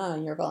weeks. Yeah,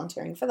 and you're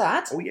volunteering for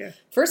that. Oh yeah.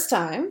 First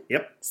time.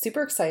 Yep.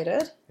 Super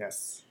excited.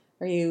 Yes.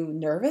 Are you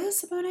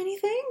nervous about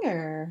anything,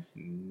 or?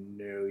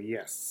 No,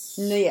 yes.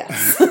 No,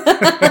 yes.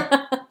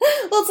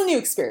 Well, it's a new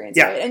experience,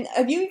 yeah. Right? And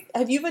have you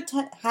I've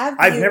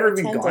never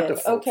even gone to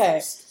Folk Okay.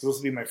 Fest. This will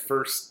be my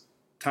first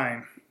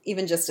time.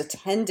 Even just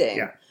attending.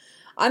 Yeah.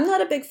 I'm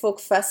not a big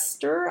folk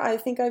fester. I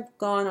think I've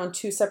gone on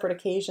 2 separate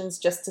occasions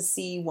just to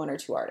see 1 or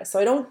 2 artists. So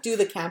I don't do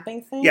the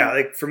camping thing. Yeah,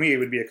 like for me, it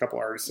would be a couple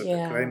artists.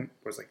 Yeah. I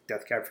was like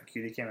Death Cab for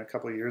Cutie came a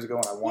couple of years ago,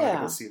 and I wanted to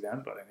go see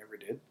them, but I never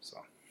did.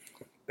 So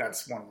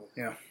that's one,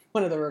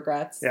 one of the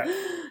regrets. Yeah.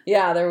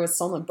 Yeah, there was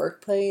Solomon Burke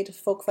played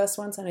Folk Fest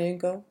once, and I didn't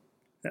go.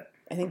 Yeah.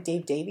 I think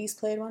Dave Davies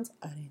played once.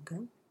 I didn't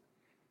go.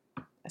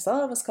 I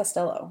saw Elvis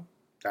Costello.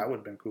 That would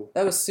have been cool.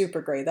 That was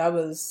super great. That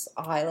was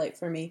a highlight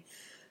for me.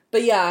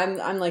 But yeah,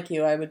 I'm like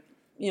you. I would,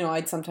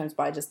 I'd sometimes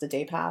buy just a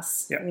day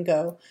pass and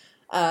go.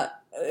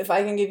 If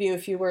I can give you a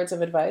few words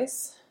of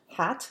advice,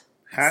 hat,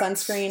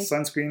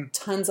 sunscreen,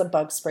 tons of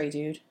bug spray,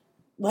 dude.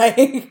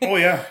 Like, oh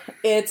yeah,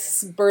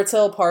 it's Birds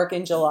Hill Park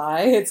in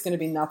July. It's going to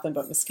be nothing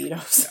but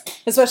mosquitoes,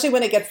 especially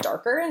when it gets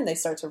darker and they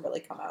start to really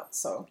come out.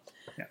 So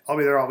yeah, I'll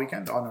be there all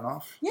weekend, on and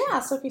off.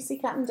 Yeah, so if you see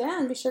Captain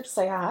Dan, be sure to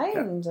say hi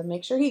and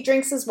make sure he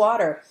drinks his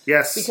water.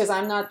 Yes, because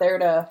I'm not there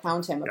to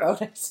hound him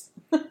about it.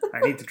 I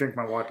need to drink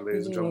my water,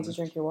 ladies and gentlemen. You need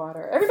to drink your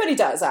water. Everybody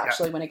does,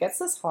 actually. When it gets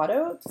this hot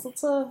out,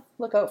 let's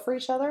look out for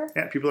each other.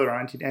 Yeah, people that are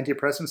on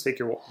antidepressants,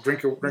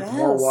 drink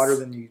more water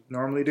than you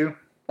normally do.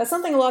 That's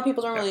something a lot of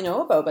people don't really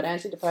know about, but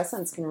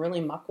antidepressants can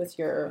really muck with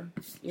your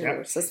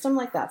system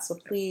like that. So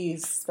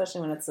please,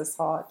 especially when it's this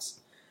hot,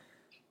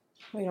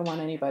 we don't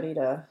want anybody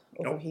to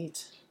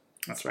overheat.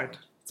 That's right.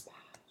 It's bad.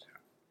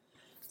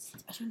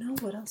 I don't know.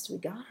 What else do we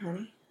got,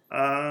 honey?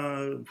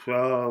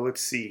 Well,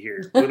 let's see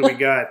here. What do we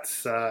got?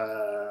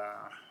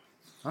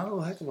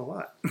 A heck of a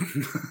lot.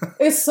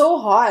 It's so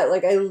hot.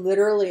 Like, I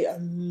literally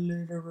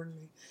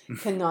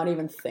cannot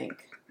even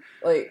think.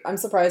 Like, I'm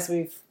surprised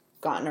we've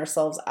gotten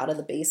ourselves out of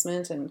the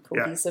basement and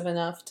cohesive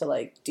enough to,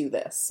 like, do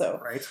this.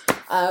 So,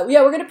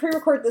 we're going to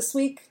pre-record this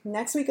week.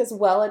 Next week as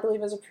well, I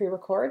believe, is a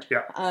pre-record.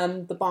 Yeah.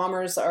 The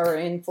Bombers are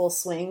in full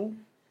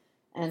swing.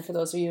 And for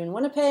those of you in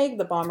Winnipeg,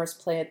 the Bombers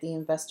play at the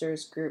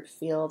Investors Group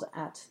Field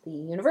at the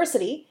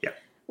university,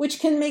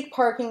 which can make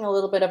parking a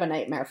little bit of a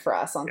nightmare for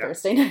us on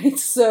Thursday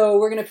nights. So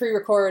we're going to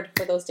pre-record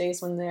for those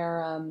days when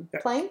they're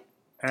playing.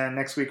 And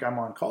next week I'm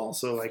on call,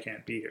 so I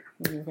can't be here.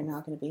 You're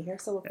not going to be here,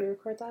 so we'll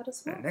pre-record that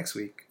as well. And next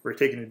week, we're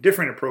taking a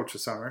different approach to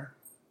summer.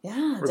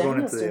 Yeah, we're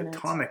going into the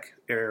atomic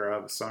era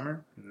of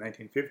summer, in the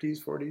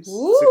 1950s, 40s,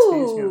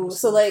 Ooh, 60s.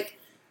 So like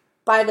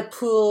by the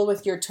pool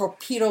with your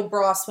torpedo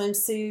bra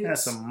swimsuit. Yeah,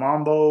 some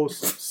mambo,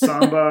 some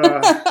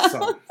samba,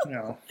 some,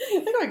 I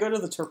think I go to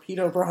the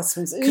torpedo bra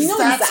swimsuit. You know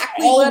that's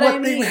exactly all what I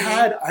mean. They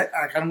had.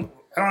 I don't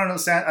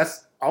understand. I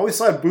always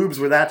thought boobs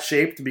were that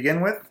shape to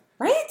begin with.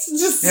 Right?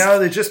 Just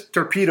they're just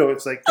torpedo.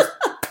 It's like just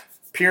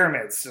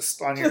pyramids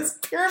just on your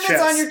pyramids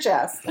chest. on your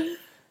chest.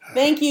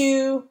 Thank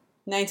you,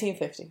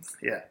 1950s.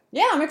 Yeah.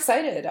 Yeah, I'm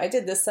excited. I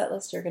did this set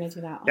list. You're going to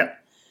do that one.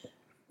 Yep.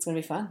 It's going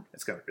to be fun.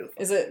 It's going to be really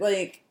fun. Is it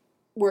like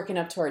working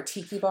up to our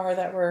tiki bar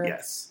that we're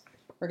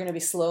going to be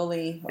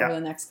slowly over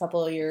the next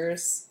couple of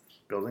years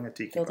building a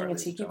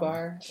tiki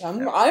bar.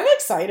 I'm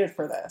excited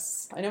for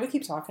this. I know we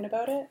keep talking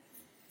about it,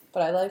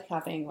 but I like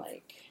having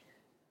like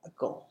a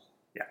goal.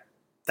 Yeah,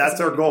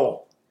 that's our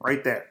goal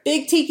right there.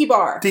 Big tiki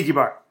bar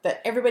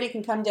that everybody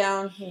can come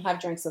down and have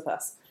drinks with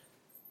us.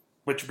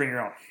 But you bring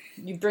your own.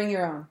 You bring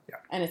your own. Yeah,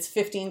 and it's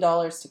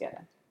 $15 to get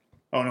in.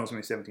 Oh no, it's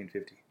only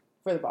 $17.50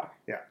 for the bar.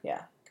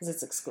 Yeah, because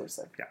it's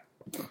exclusive. Yeah.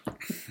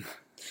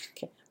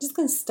 Okay, I'm just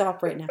going to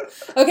stop right now.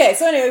 Okay,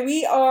 so anyway,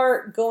 we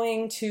are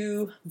going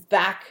to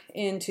back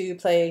into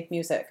play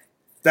music.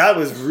 That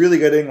was really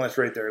good English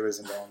right there, ladies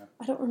and gentlemen.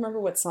 I don't remember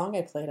what song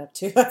I played up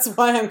to. That's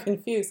why I'm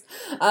confused.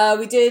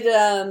 We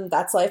did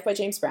That's Life by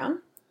James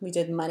Brown. We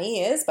did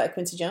Money Is by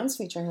Quincy Jones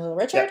featuring Little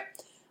Richard.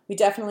 Yeah. We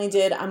definitely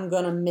did I'm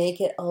Gonna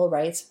Make It All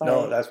Right by...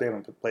 No, we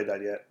haven't played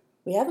that yet.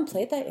 We haven't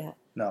played that yet.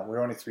 No,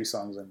 we're only 3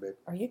 songs in, babe.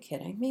 Are you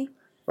kidding me?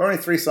 We're only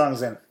 3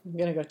 songs in. I'm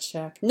going to go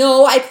check.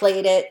 No, I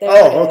played it. There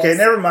it Okay, is.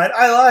 never mind.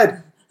 I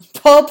lied.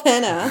 Paul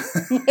Penna.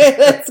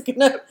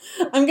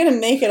 I'm going to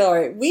make it all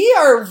right. We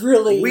are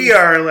really...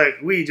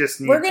 We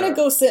just need We're going to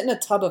go sit in a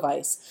tub of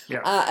ice.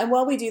 Yeah. And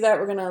while we do that,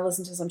 we're going to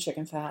listen to some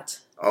Chicken Fat.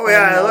 Oh,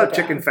 yeah, I love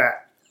chicken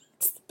fat.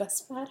 It's the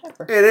best fat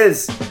ever. It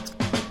is.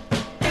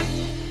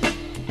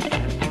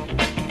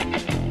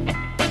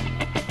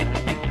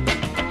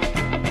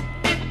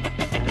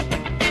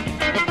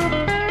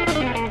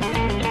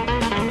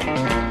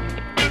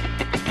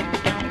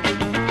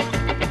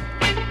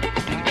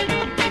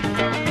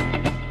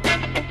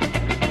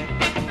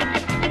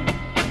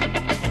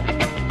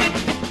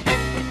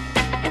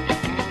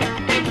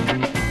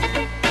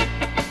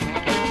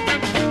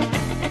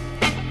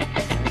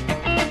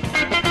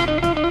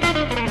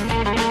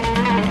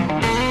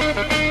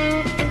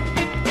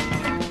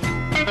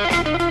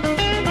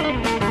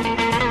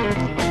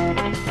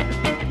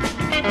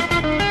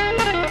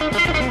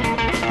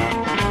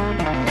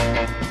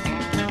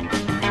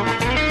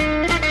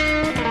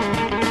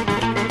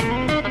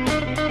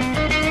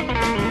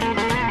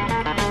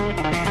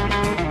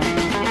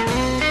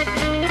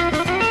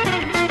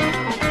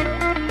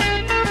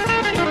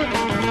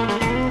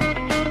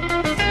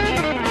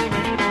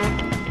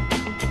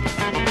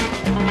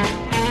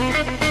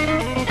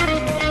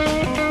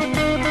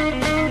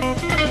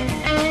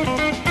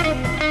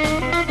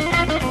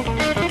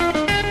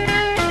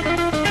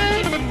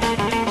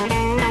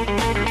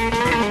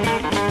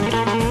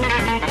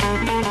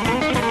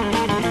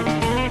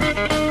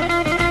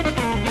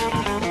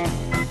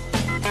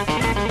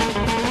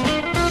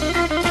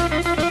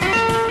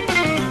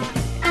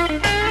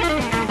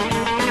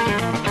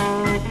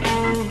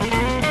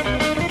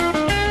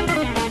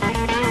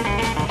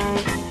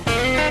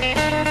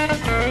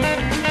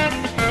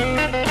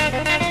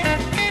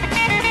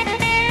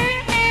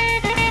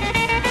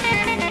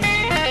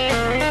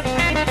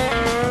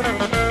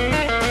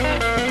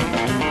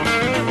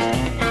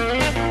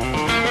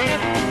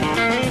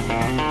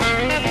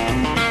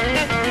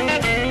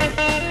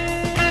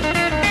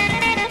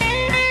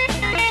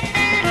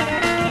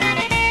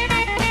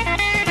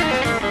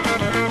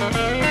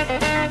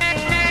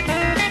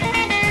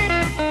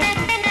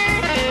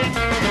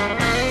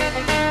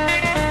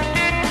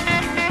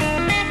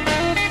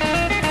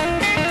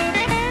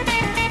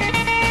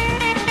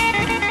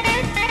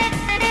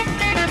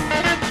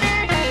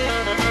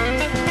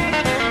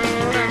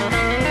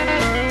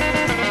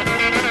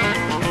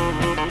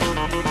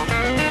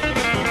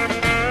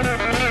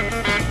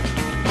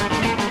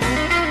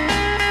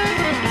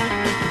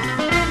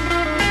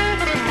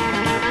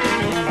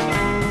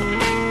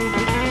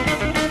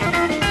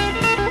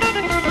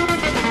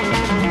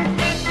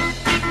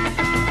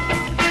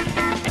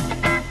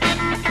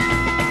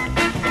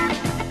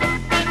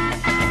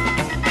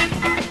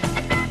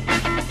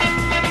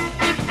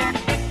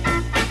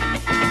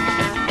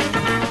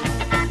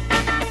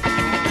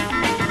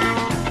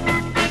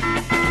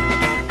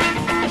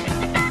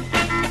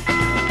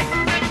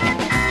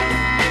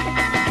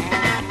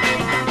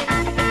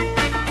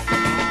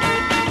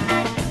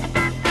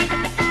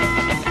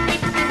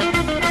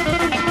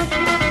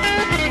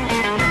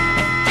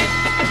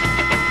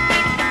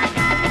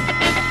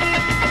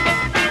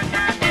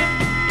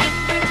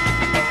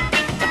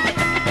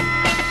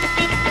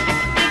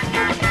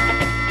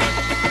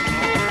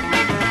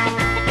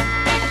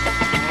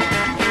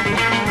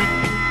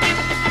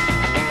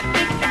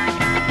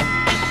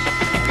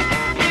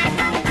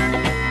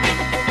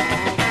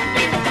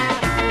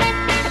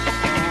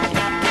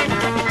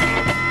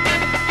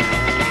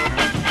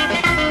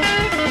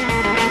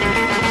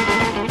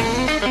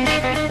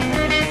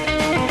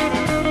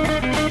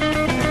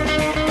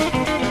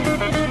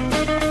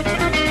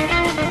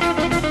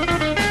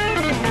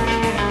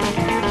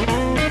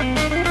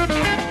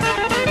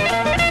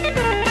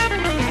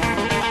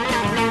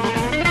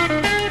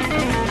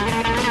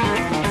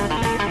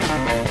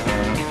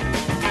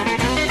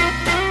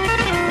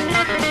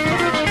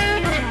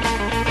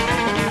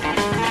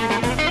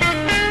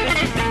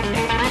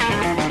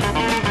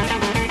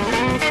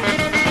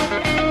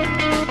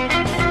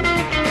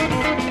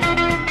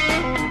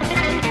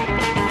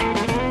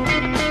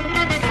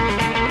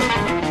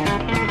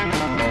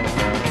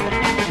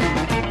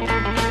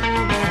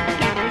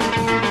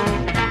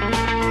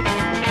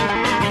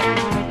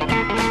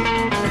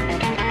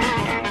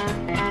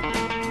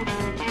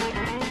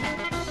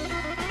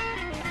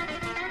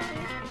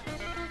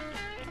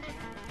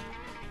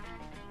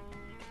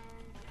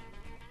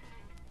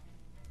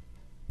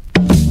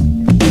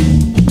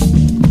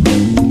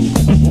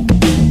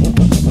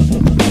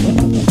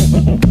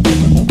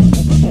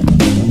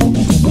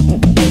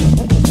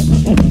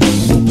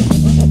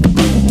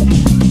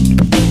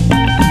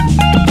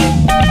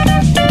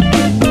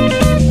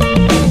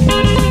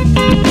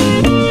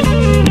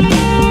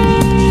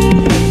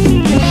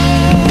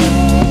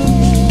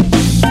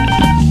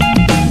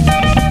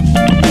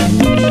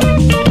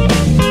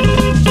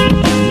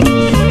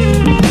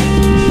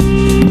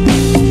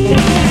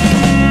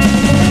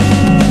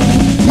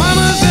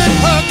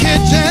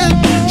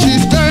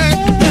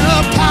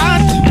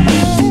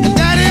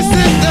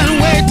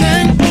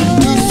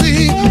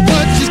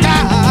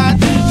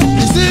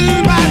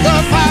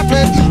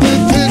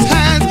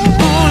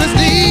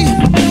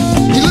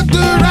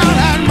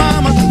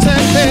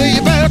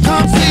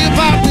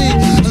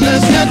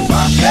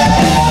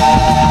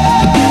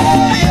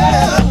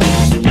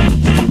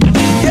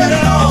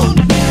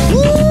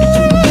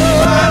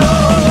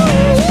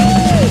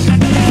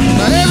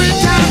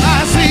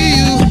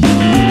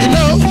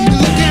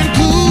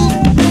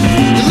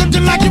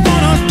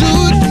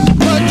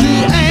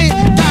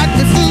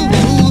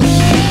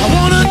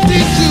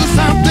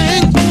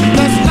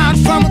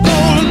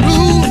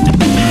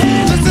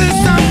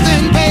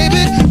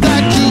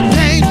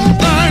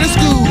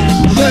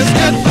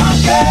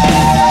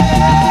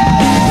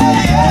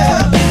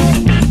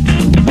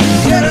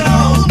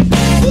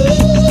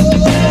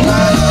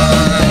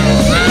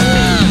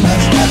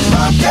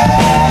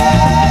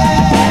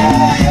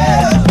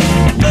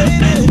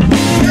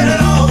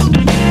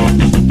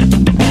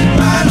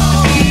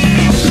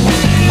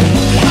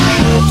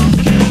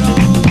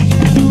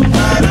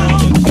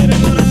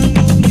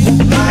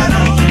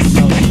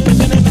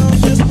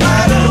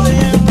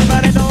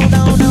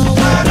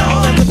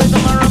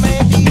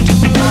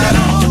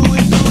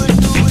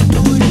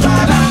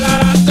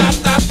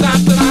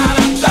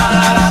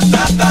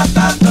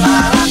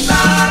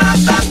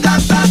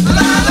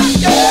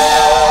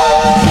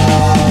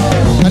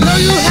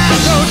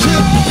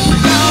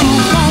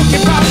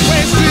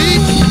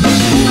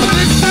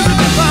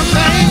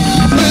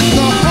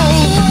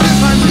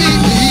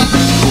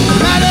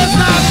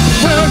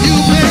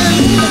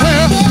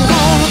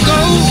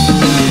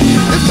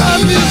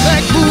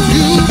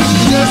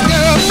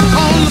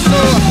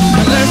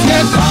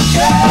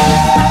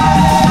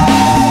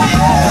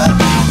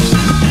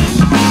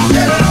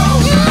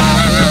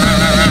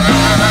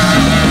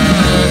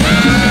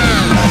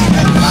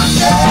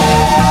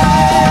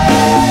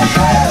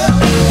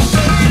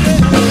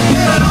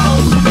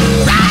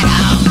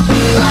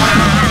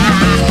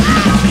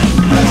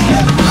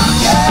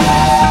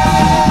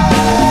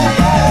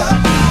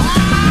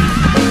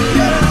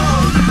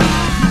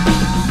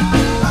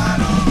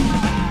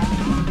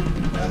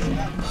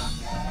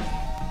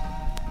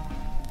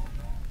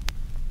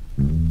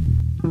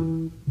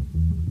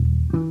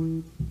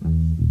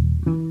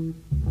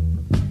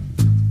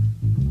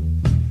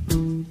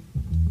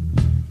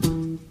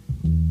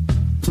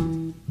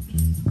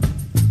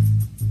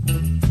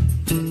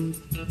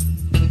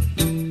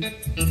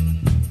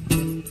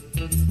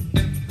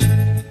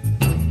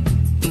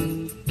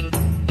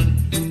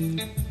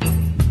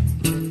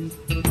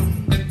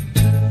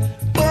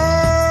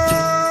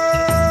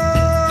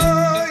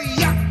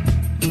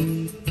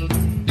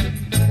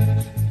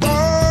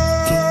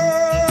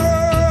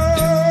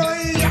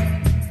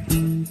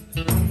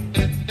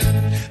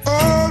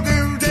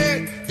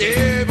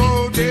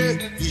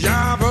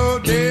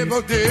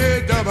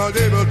 I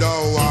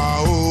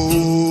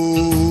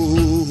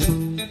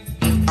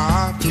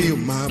feel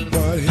my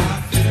body.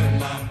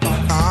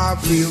 I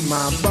feel my body. I feel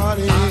my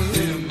body.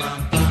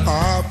 I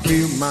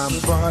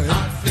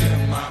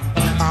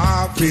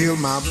feel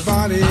my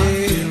body.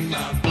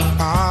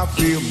 I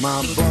feel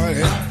my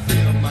body.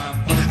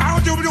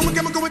 I'll do it.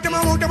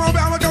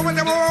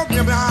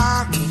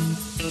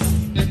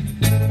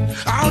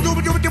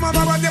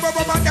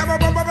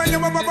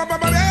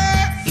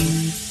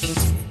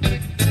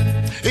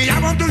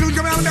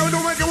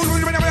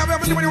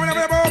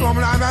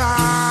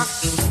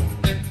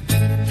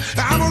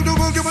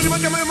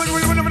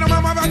 I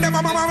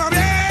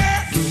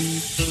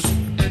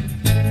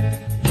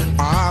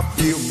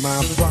feel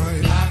my body.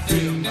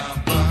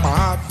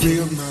 I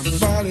feel my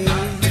body.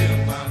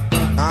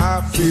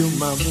 I feel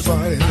my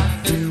body.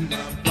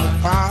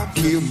 I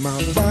feel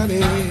my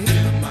body.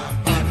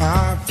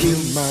 I feel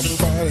my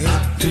body.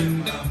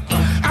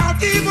 I'll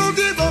give you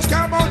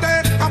come on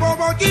there. I'm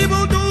over give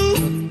you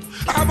do.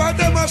 About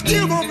them must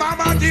give you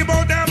mama give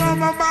you them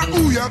mama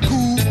ooh ya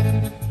cool.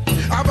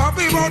 About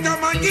people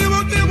them I give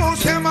you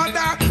say my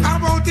da.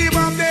 I'm on give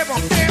them them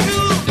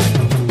you.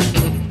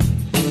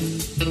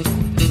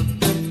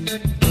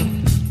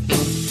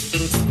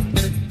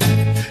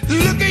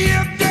 Look at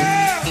here,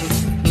 girl.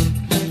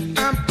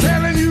 I'm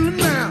telling you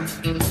now.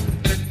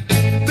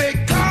 They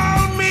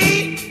call me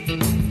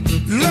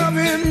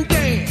Loving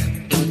Dan.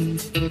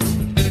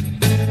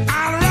 I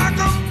rock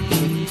 'em,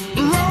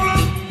 roll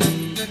 'em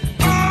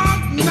all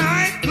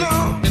night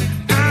long.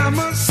 I'm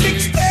a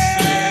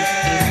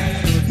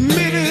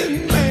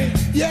 60-minute man.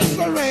 Yes,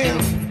 I am.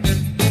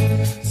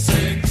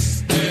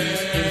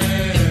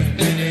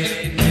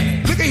 60-minute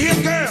man. Look at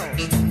here,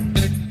 girls.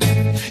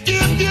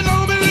 If you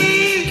don't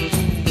believe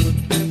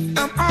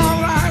I'm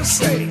all I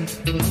say,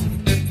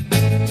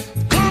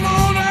 come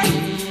on up,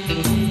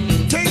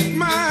 take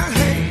my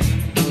hand.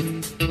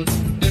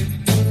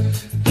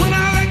 When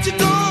I let you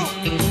go,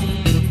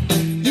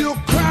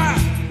 you'll cry.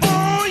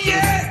 Oh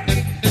yeah,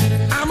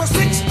 I'm a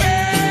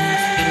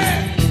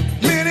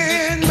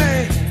 60-minute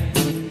man.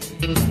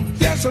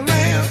 Yes, I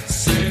am.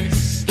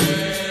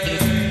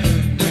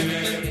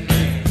 60-minute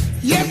man.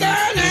 Yes, I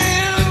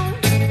am.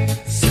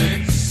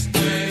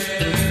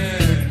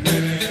 60-minute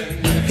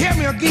man. Hear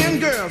me again,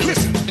 girl.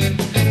 Listen,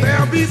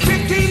 there'll be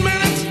 15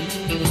 minutes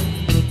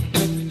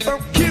of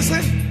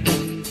kissing.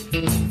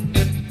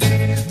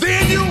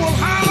 Then you will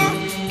holler,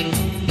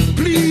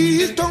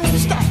 please don't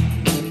stop.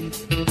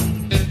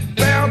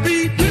 There'll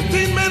be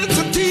 15 minutes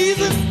of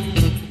teasing,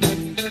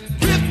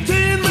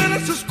 15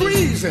 minutes of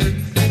squeezing,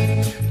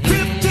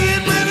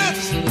 15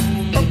 minutes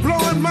of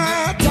blowing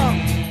my top.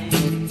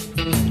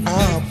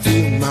 I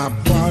feel my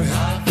body. I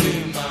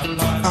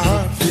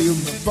feel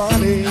my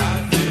body.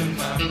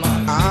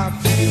 I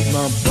feel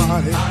my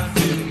body.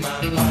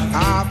 I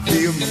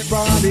feel my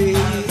body.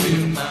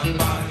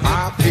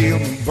 I feel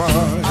my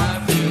body.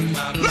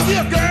 Look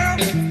here, girl.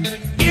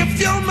 If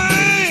your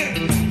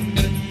man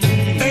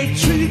ain't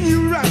treating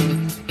you right,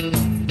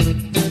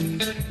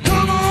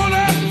 come on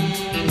up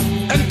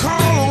and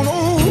call on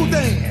old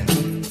Dan.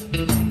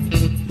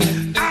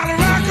 I'll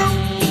rock 'em,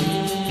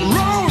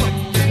 roll 'em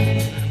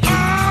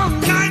all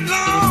night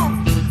long.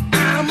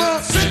 I'm a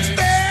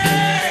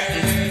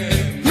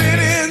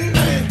 60-minute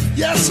man.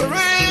 Yes, I am.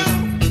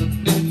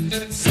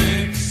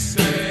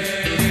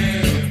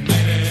 60-minute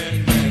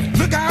man.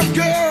 Look out,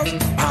 girl.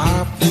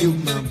 I feel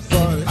my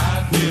body. I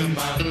feel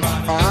my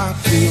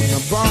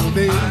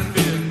body.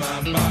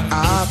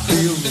 I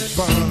feel my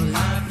body. I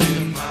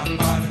feel my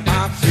body. I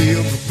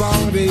feel my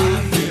body.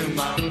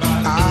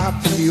 I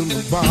feel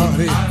my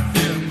body.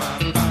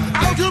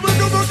 I'll do it.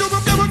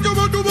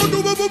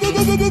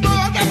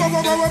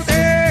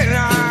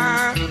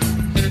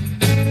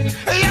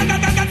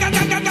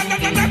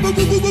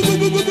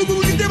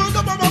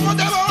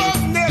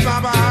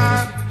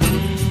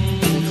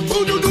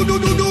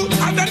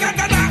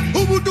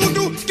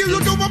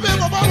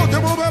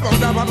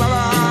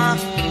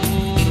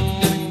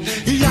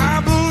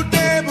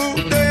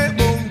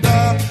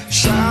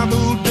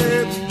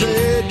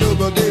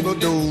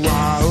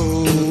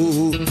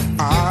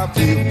 I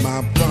feel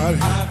my body.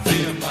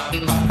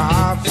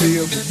 I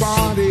feel the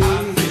body.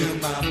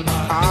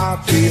 I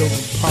feel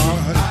the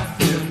body.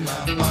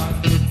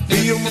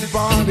 Feel my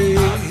body.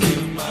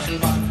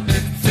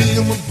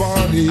 Feel my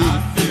body.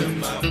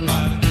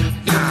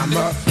 I'm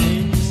a.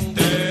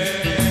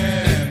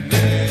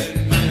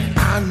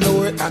 I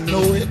know it. I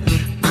know it.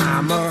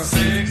 I'm a.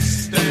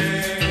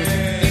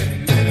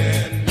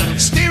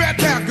 Stay right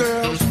there,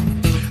 girls.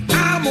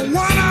 I'm a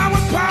 1-hour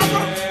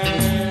popper.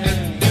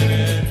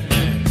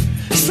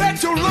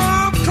 Set your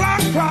alarm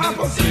clock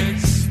proper.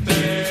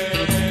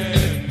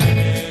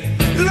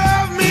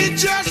 Love me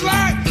just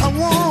like I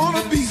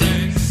wanna be.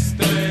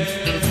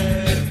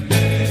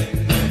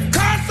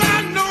 'Cause I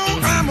know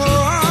I'm a.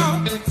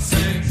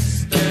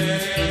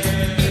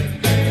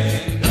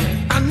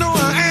 I know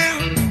I am.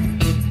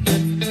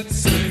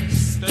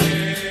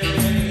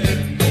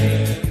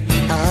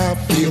 I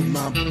feel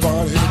my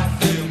body.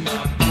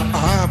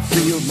 I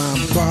feel my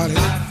body.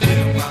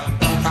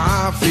 I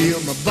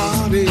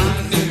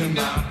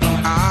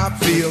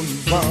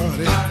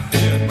body.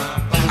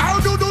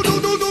 I'll do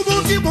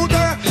keep on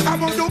there. I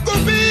want to go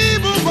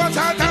people, but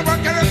I never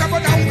get it.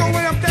 But I don't go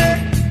where I'm there.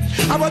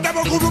 I will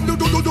never go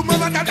do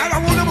mama that I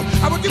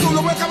want to give you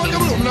the work. I want to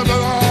do never.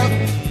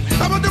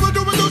 I want to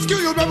do those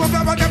skills. Mama,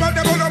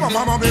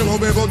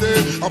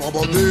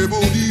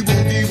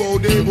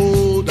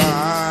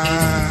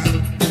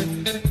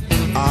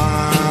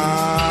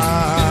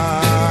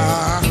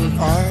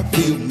 I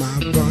feel my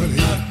body.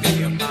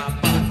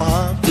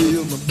 I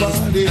feel my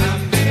body.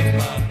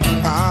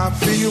 I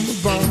feel my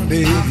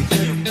body.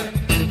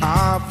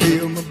 I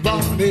feel my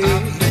body.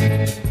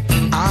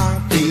 I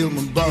feel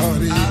my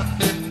body.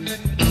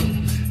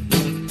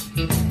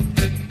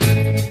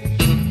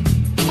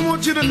 I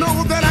want you to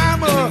know that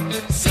I'm a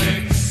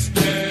sex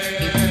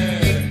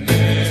man.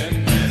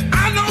 I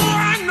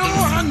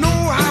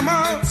know I'm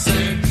a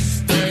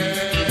sex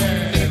man.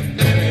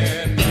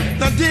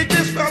 Now dig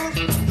this, fellas.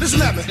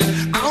 Listen at me.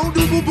 I don't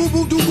do boo boo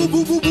boo do boo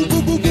boo boo boo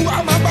boo boo boo.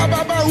 I'm a ba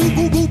ba ba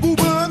boo boo boo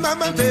boo.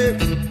 I'm a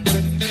dead.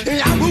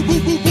 I boo boo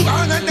boo boo.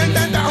 I'm a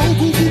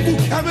boo boo boo.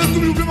 I'm a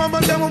boo boo. I'm a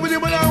devil with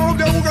him. I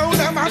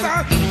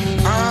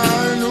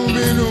know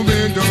me no me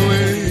do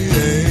it.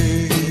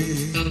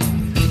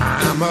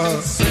 I'm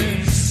a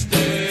sex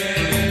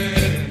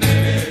man.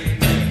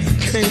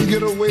 Can't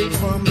get away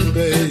from me,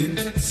 babe.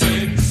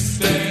 Sex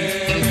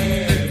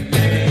man.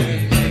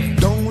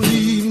 Don't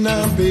leave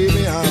now,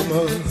 baby. I'm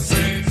a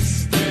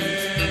sex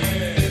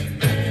man.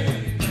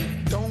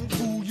 Don't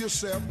fool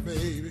yourself,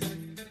 baby.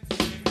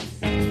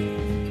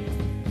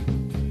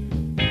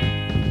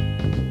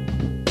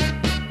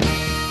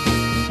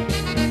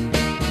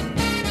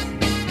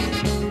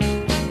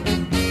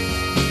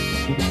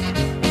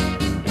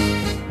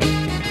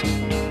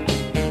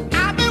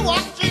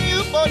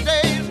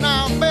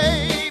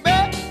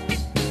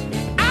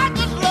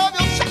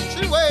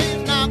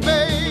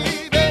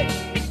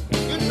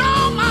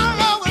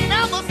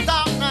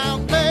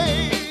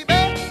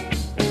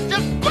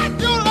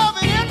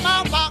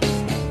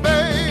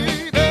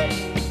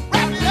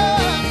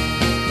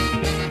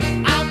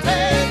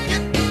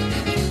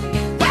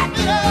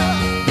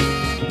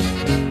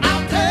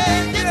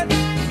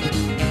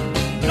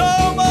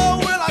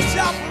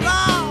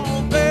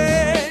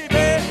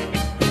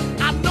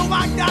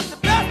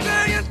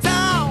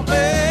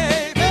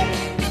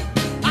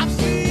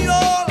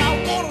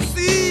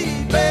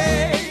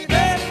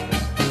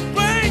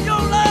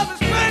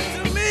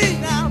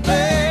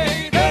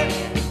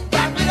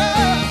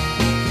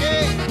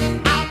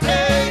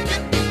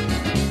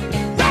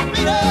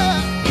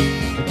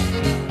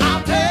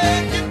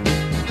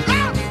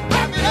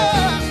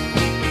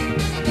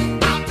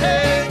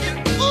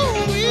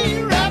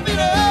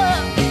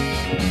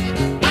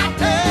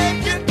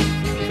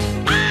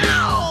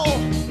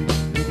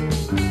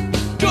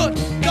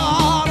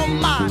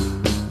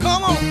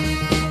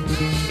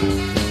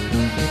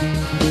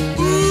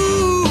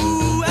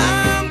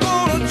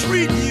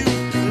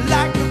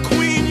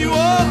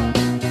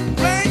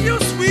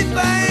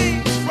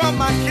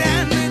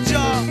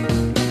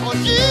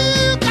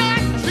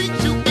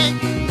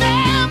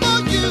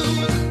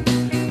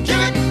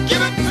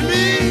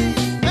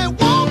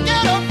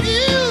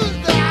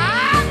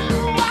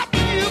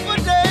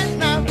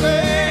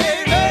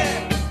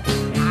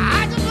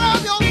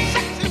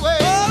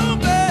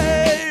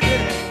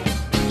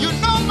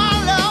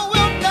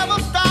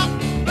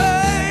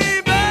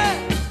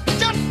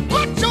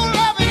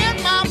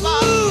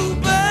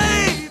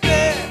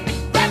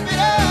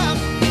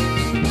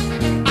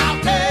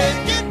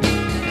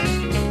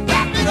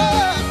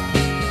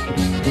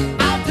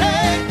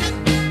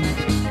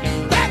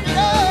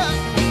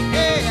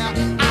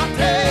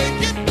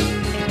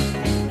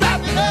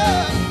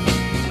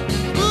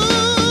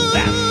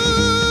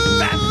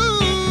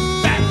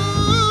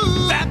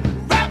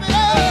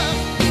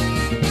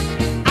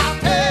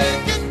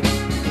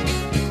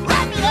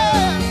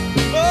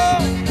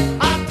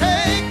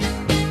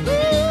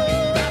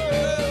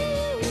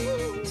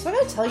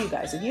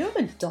 If you have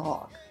a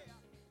dog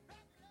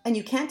and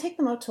you can't take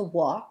them out to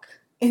walk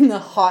in the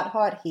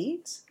hot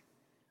heat,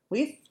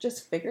 we've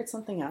just figured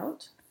something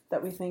out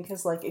that we think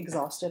has like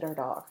exhausted our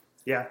dog.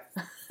 Yeah.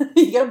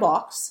 You get a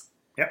box.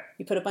 Yep.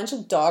 You put a bunch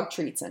of dog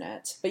treats in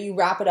it, but you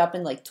wrap it up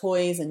in like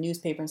toys and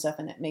newspaper and stuff,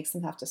 and it makes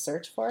them have to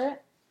search for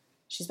it.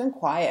 She's been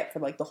quiet for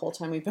like the whole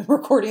time we've been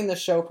recording the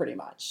show, pretty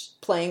much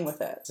playing with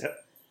it.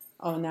 Yep.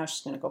 Oh, now she's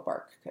going to go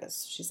bark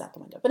because she's at the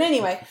window. But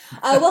anyway,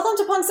 welcome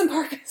to Punks and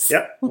Parkas.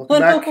 Yep, welcome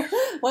back.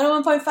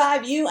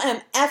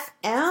 101.5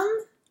 UMFM.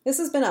 This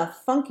has been a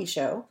funky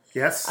show.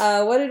 Yes.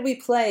 What did we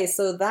play?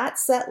 So that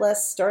set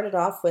list started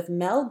off with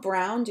Mel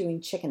Brown doing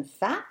Chicken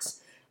Fat.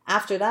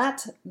 After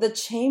that, the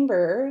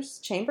Chambers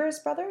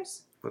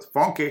Brothers? It was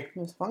funky. It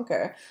was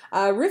funker.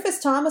 Rufus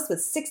Thomas with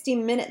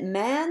 60-Minute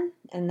Man.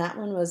 And that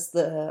one was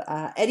the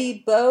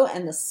Eddie Bow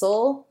and the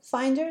Soul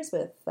Finders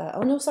with,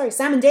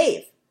 Sam and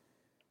Dave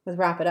with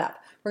Wrap It Up.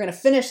 We're going to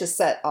finish this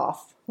set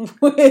off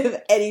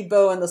with Eddie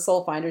Bo and the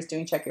Soul Finders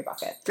doing Check Your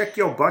Bucket. Check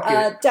your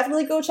bucket.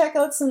 Definitely go check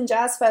out some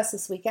Jazz Fest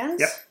this weekend.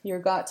 Yep. You're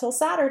got till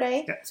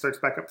Saturday. Yeah, starts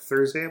back up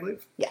Thursday, I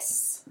believe.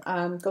 Yes.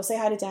 Go say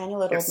hi to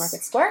Daniel at Old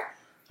Market Square.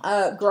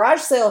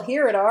 Garage sale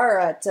here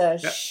at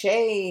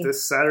Shea.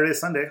 This Saturday,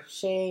 Sunday.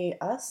 Shea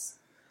Us?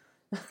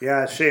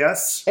 Yeah, Shea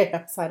Us. Shea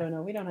Us. I don't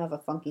know. We don't have a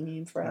funky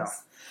name for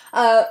us.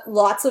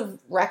 Lots of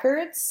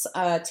records,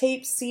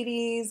 tapes,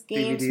 CDs,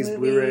 games, DVDs, movies,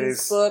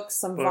 Blu-rays, books,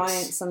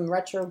 some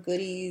retro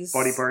goodies.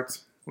 Body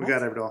parts. We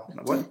got it all.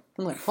 What?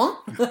 I'm like,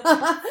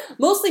 huh?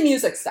 Mostly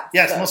music stuff.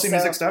 Yes, mostly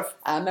music stuff.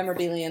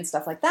 Memorabilia and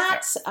stuff like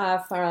that.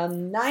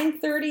 From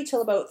 9:30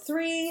 till about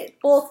 3,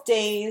 both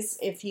days.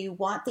 If you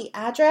want the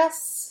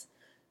address,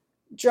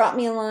 drop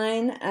me a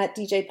line at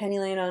DJ Penny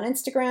Lane on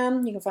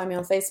Instagram. You can find me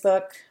on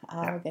Facebook.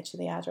 I'll get you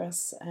the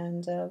address.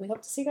 And we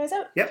hope to see you guys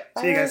out. Yep,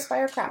 see you guys. Buy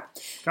our crap.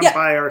 Come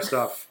buy our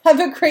stuff. Have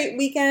a great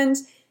weekend.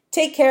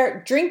 Take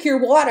care. Drink your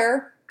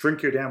water.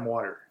 Drink your damn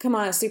water. Come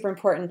on, it's super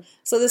important.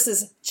 So this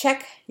is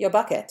Check Your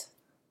Bucket.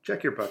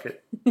 Check your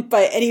bucket.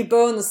 By Eddie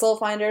Bo and the Soul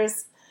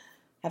Finders.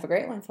 Have a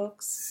great one,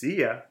 folks. See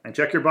ya. And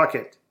check your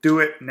bucket. Do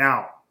it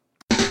now.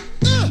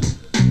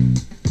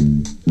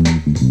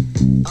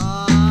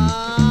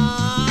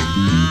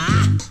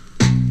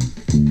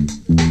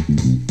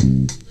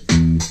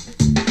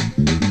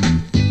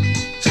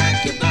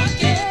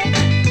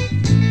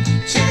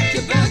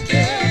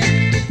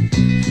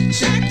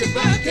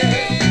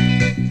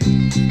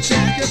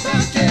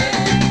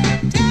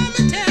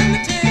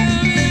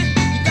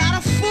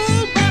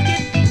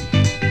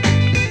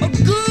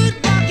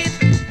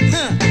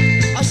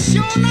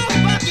 Sure enough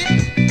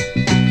bucket,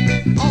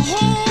 a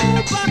whole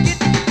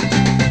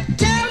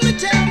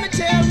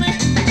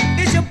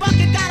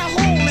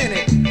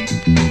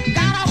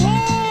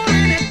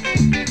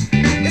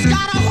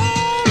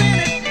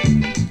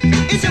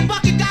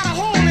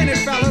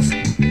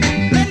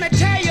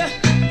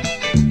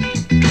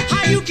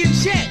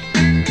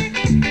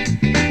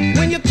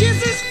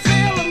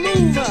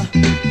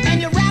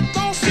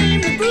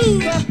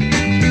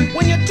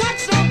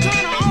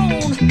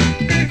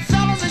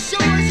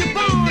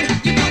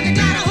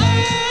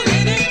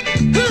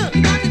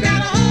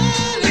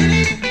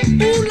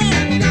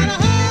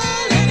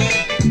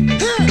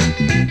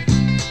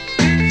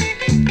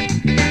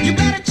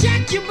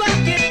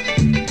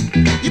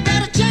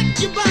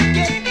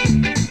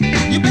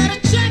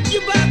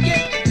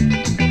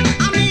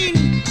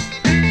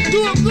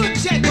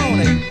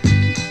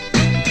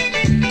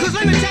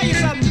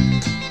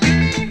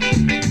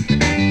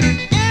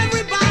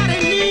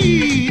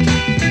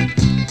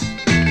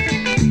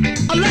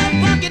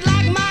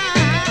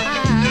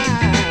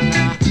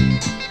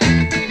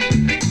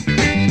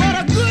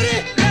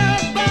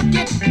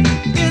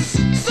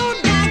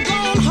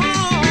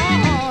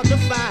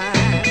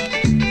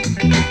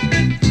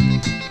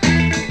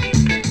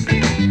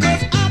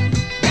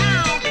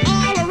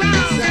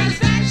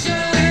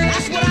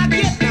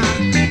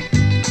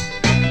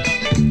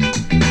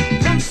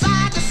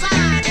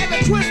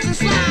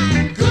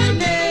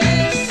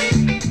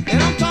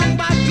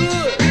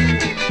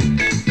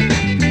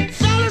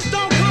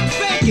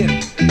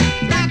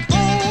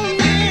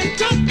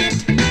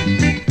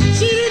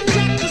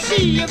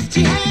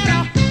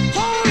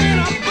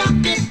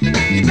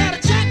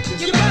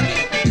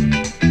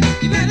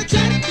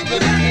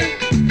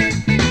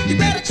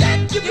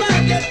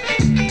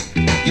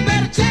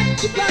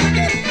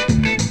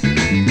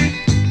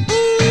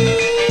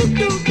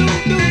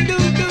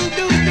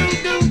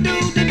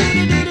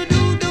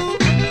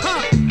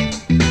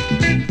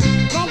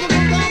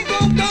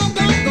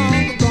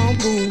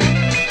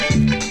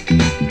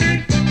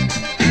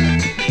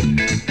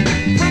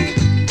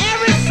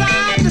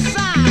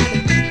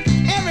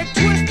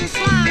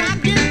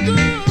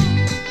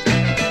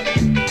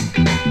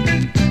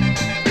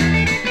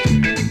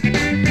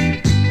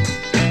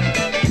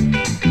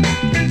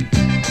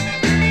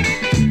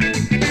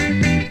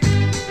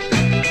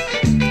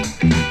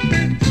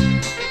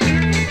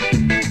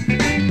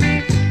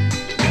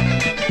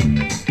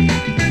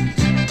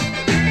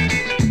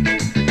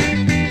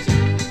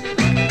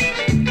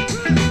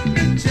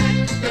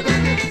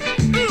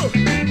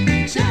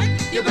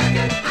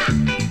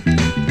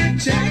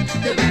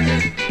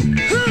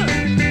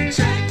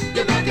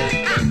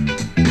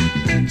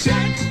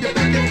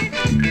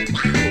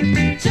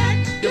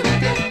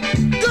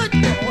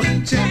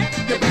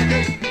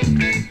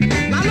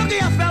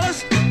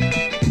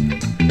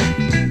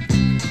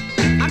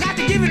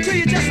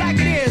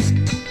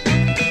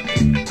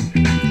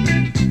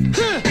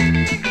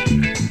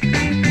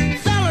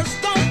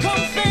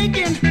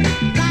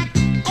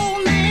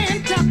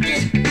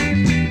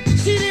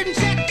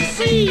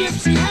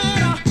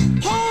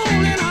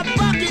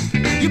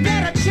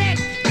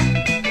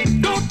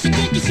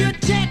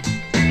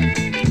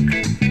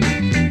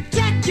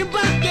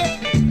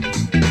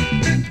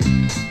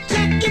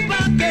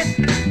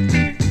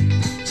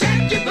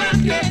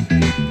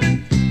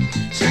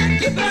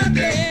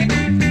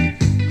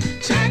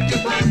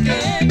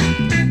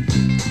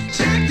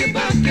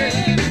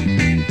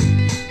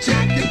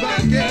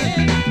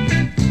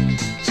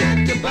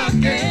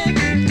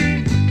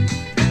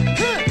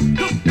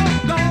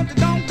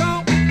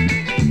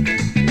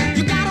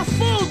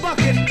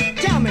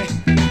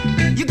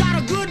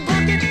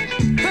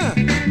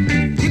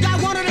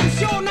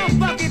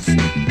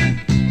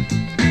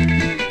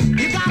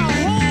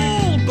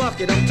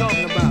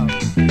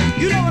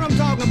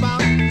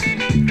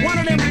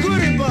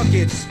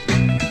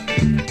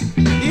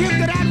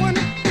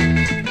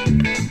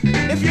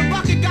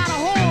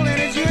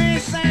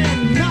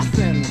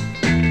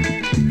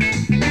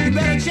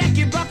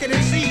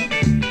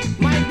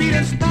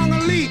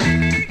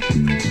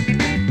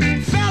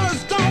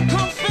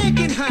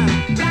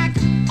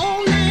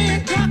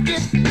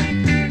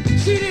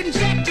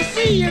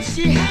if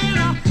she had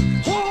a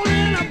hole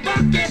in a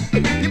bucket.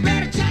 You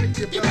better check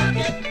your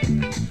bucket.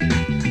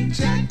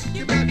 Check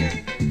your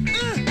bucket.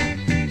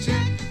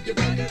 Check your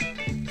bucket.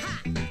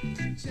 Ha!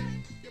 Check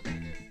your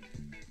bucket.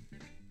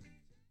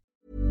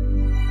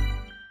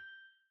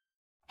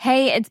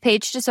 Hey, it's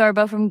Paige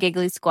DeSorbo from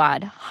Giggly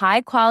Squad.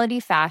 High quality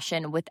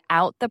fashion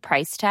without the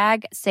price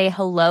tag. Say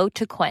hello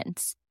to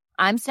Quince.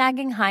 I'm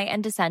snagging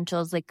high-end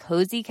essentials like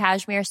cozy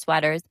cashmere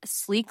sweaters,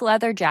 sleek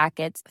leather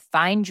jackets,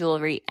 fine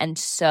jewelry, and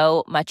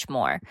so much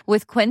more.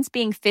 With Quince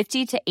being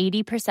 50 to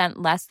 80%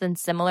 less than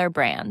similar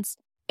brands.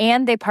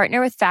 And they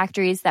partner with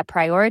factories that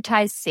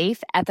prioritize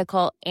safe,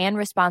 ethical, and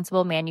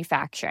responsible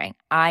manufacturing.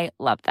 I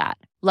love that.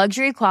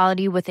 Luxury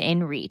quality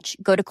within reach.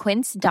 Go to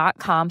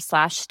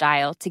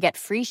quince.com/style to get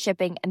free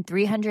shipping and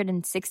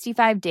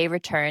 365-day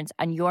returns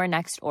on your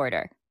next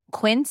order.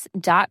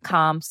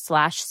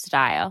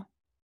 Quince.com/style.